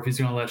 or if he's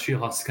going to let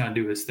Shieldhouse kind of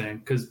do his thing,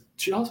 because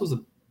Shieldhouse was a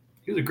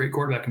great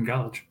quarterback in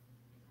college.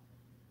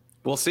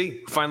 We'll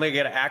see. Finally,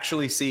 get to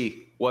actually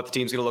see what the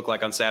team's going to look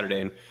like on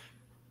Saturday and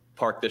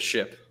park this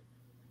ship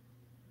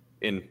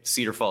in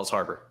Cedar Falls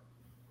Harbor.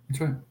 That's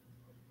right.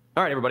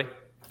 All right, everybody.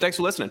 Thanks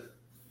for listening.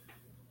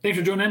 Thanks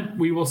for joining in.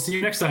 We will see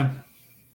you next time.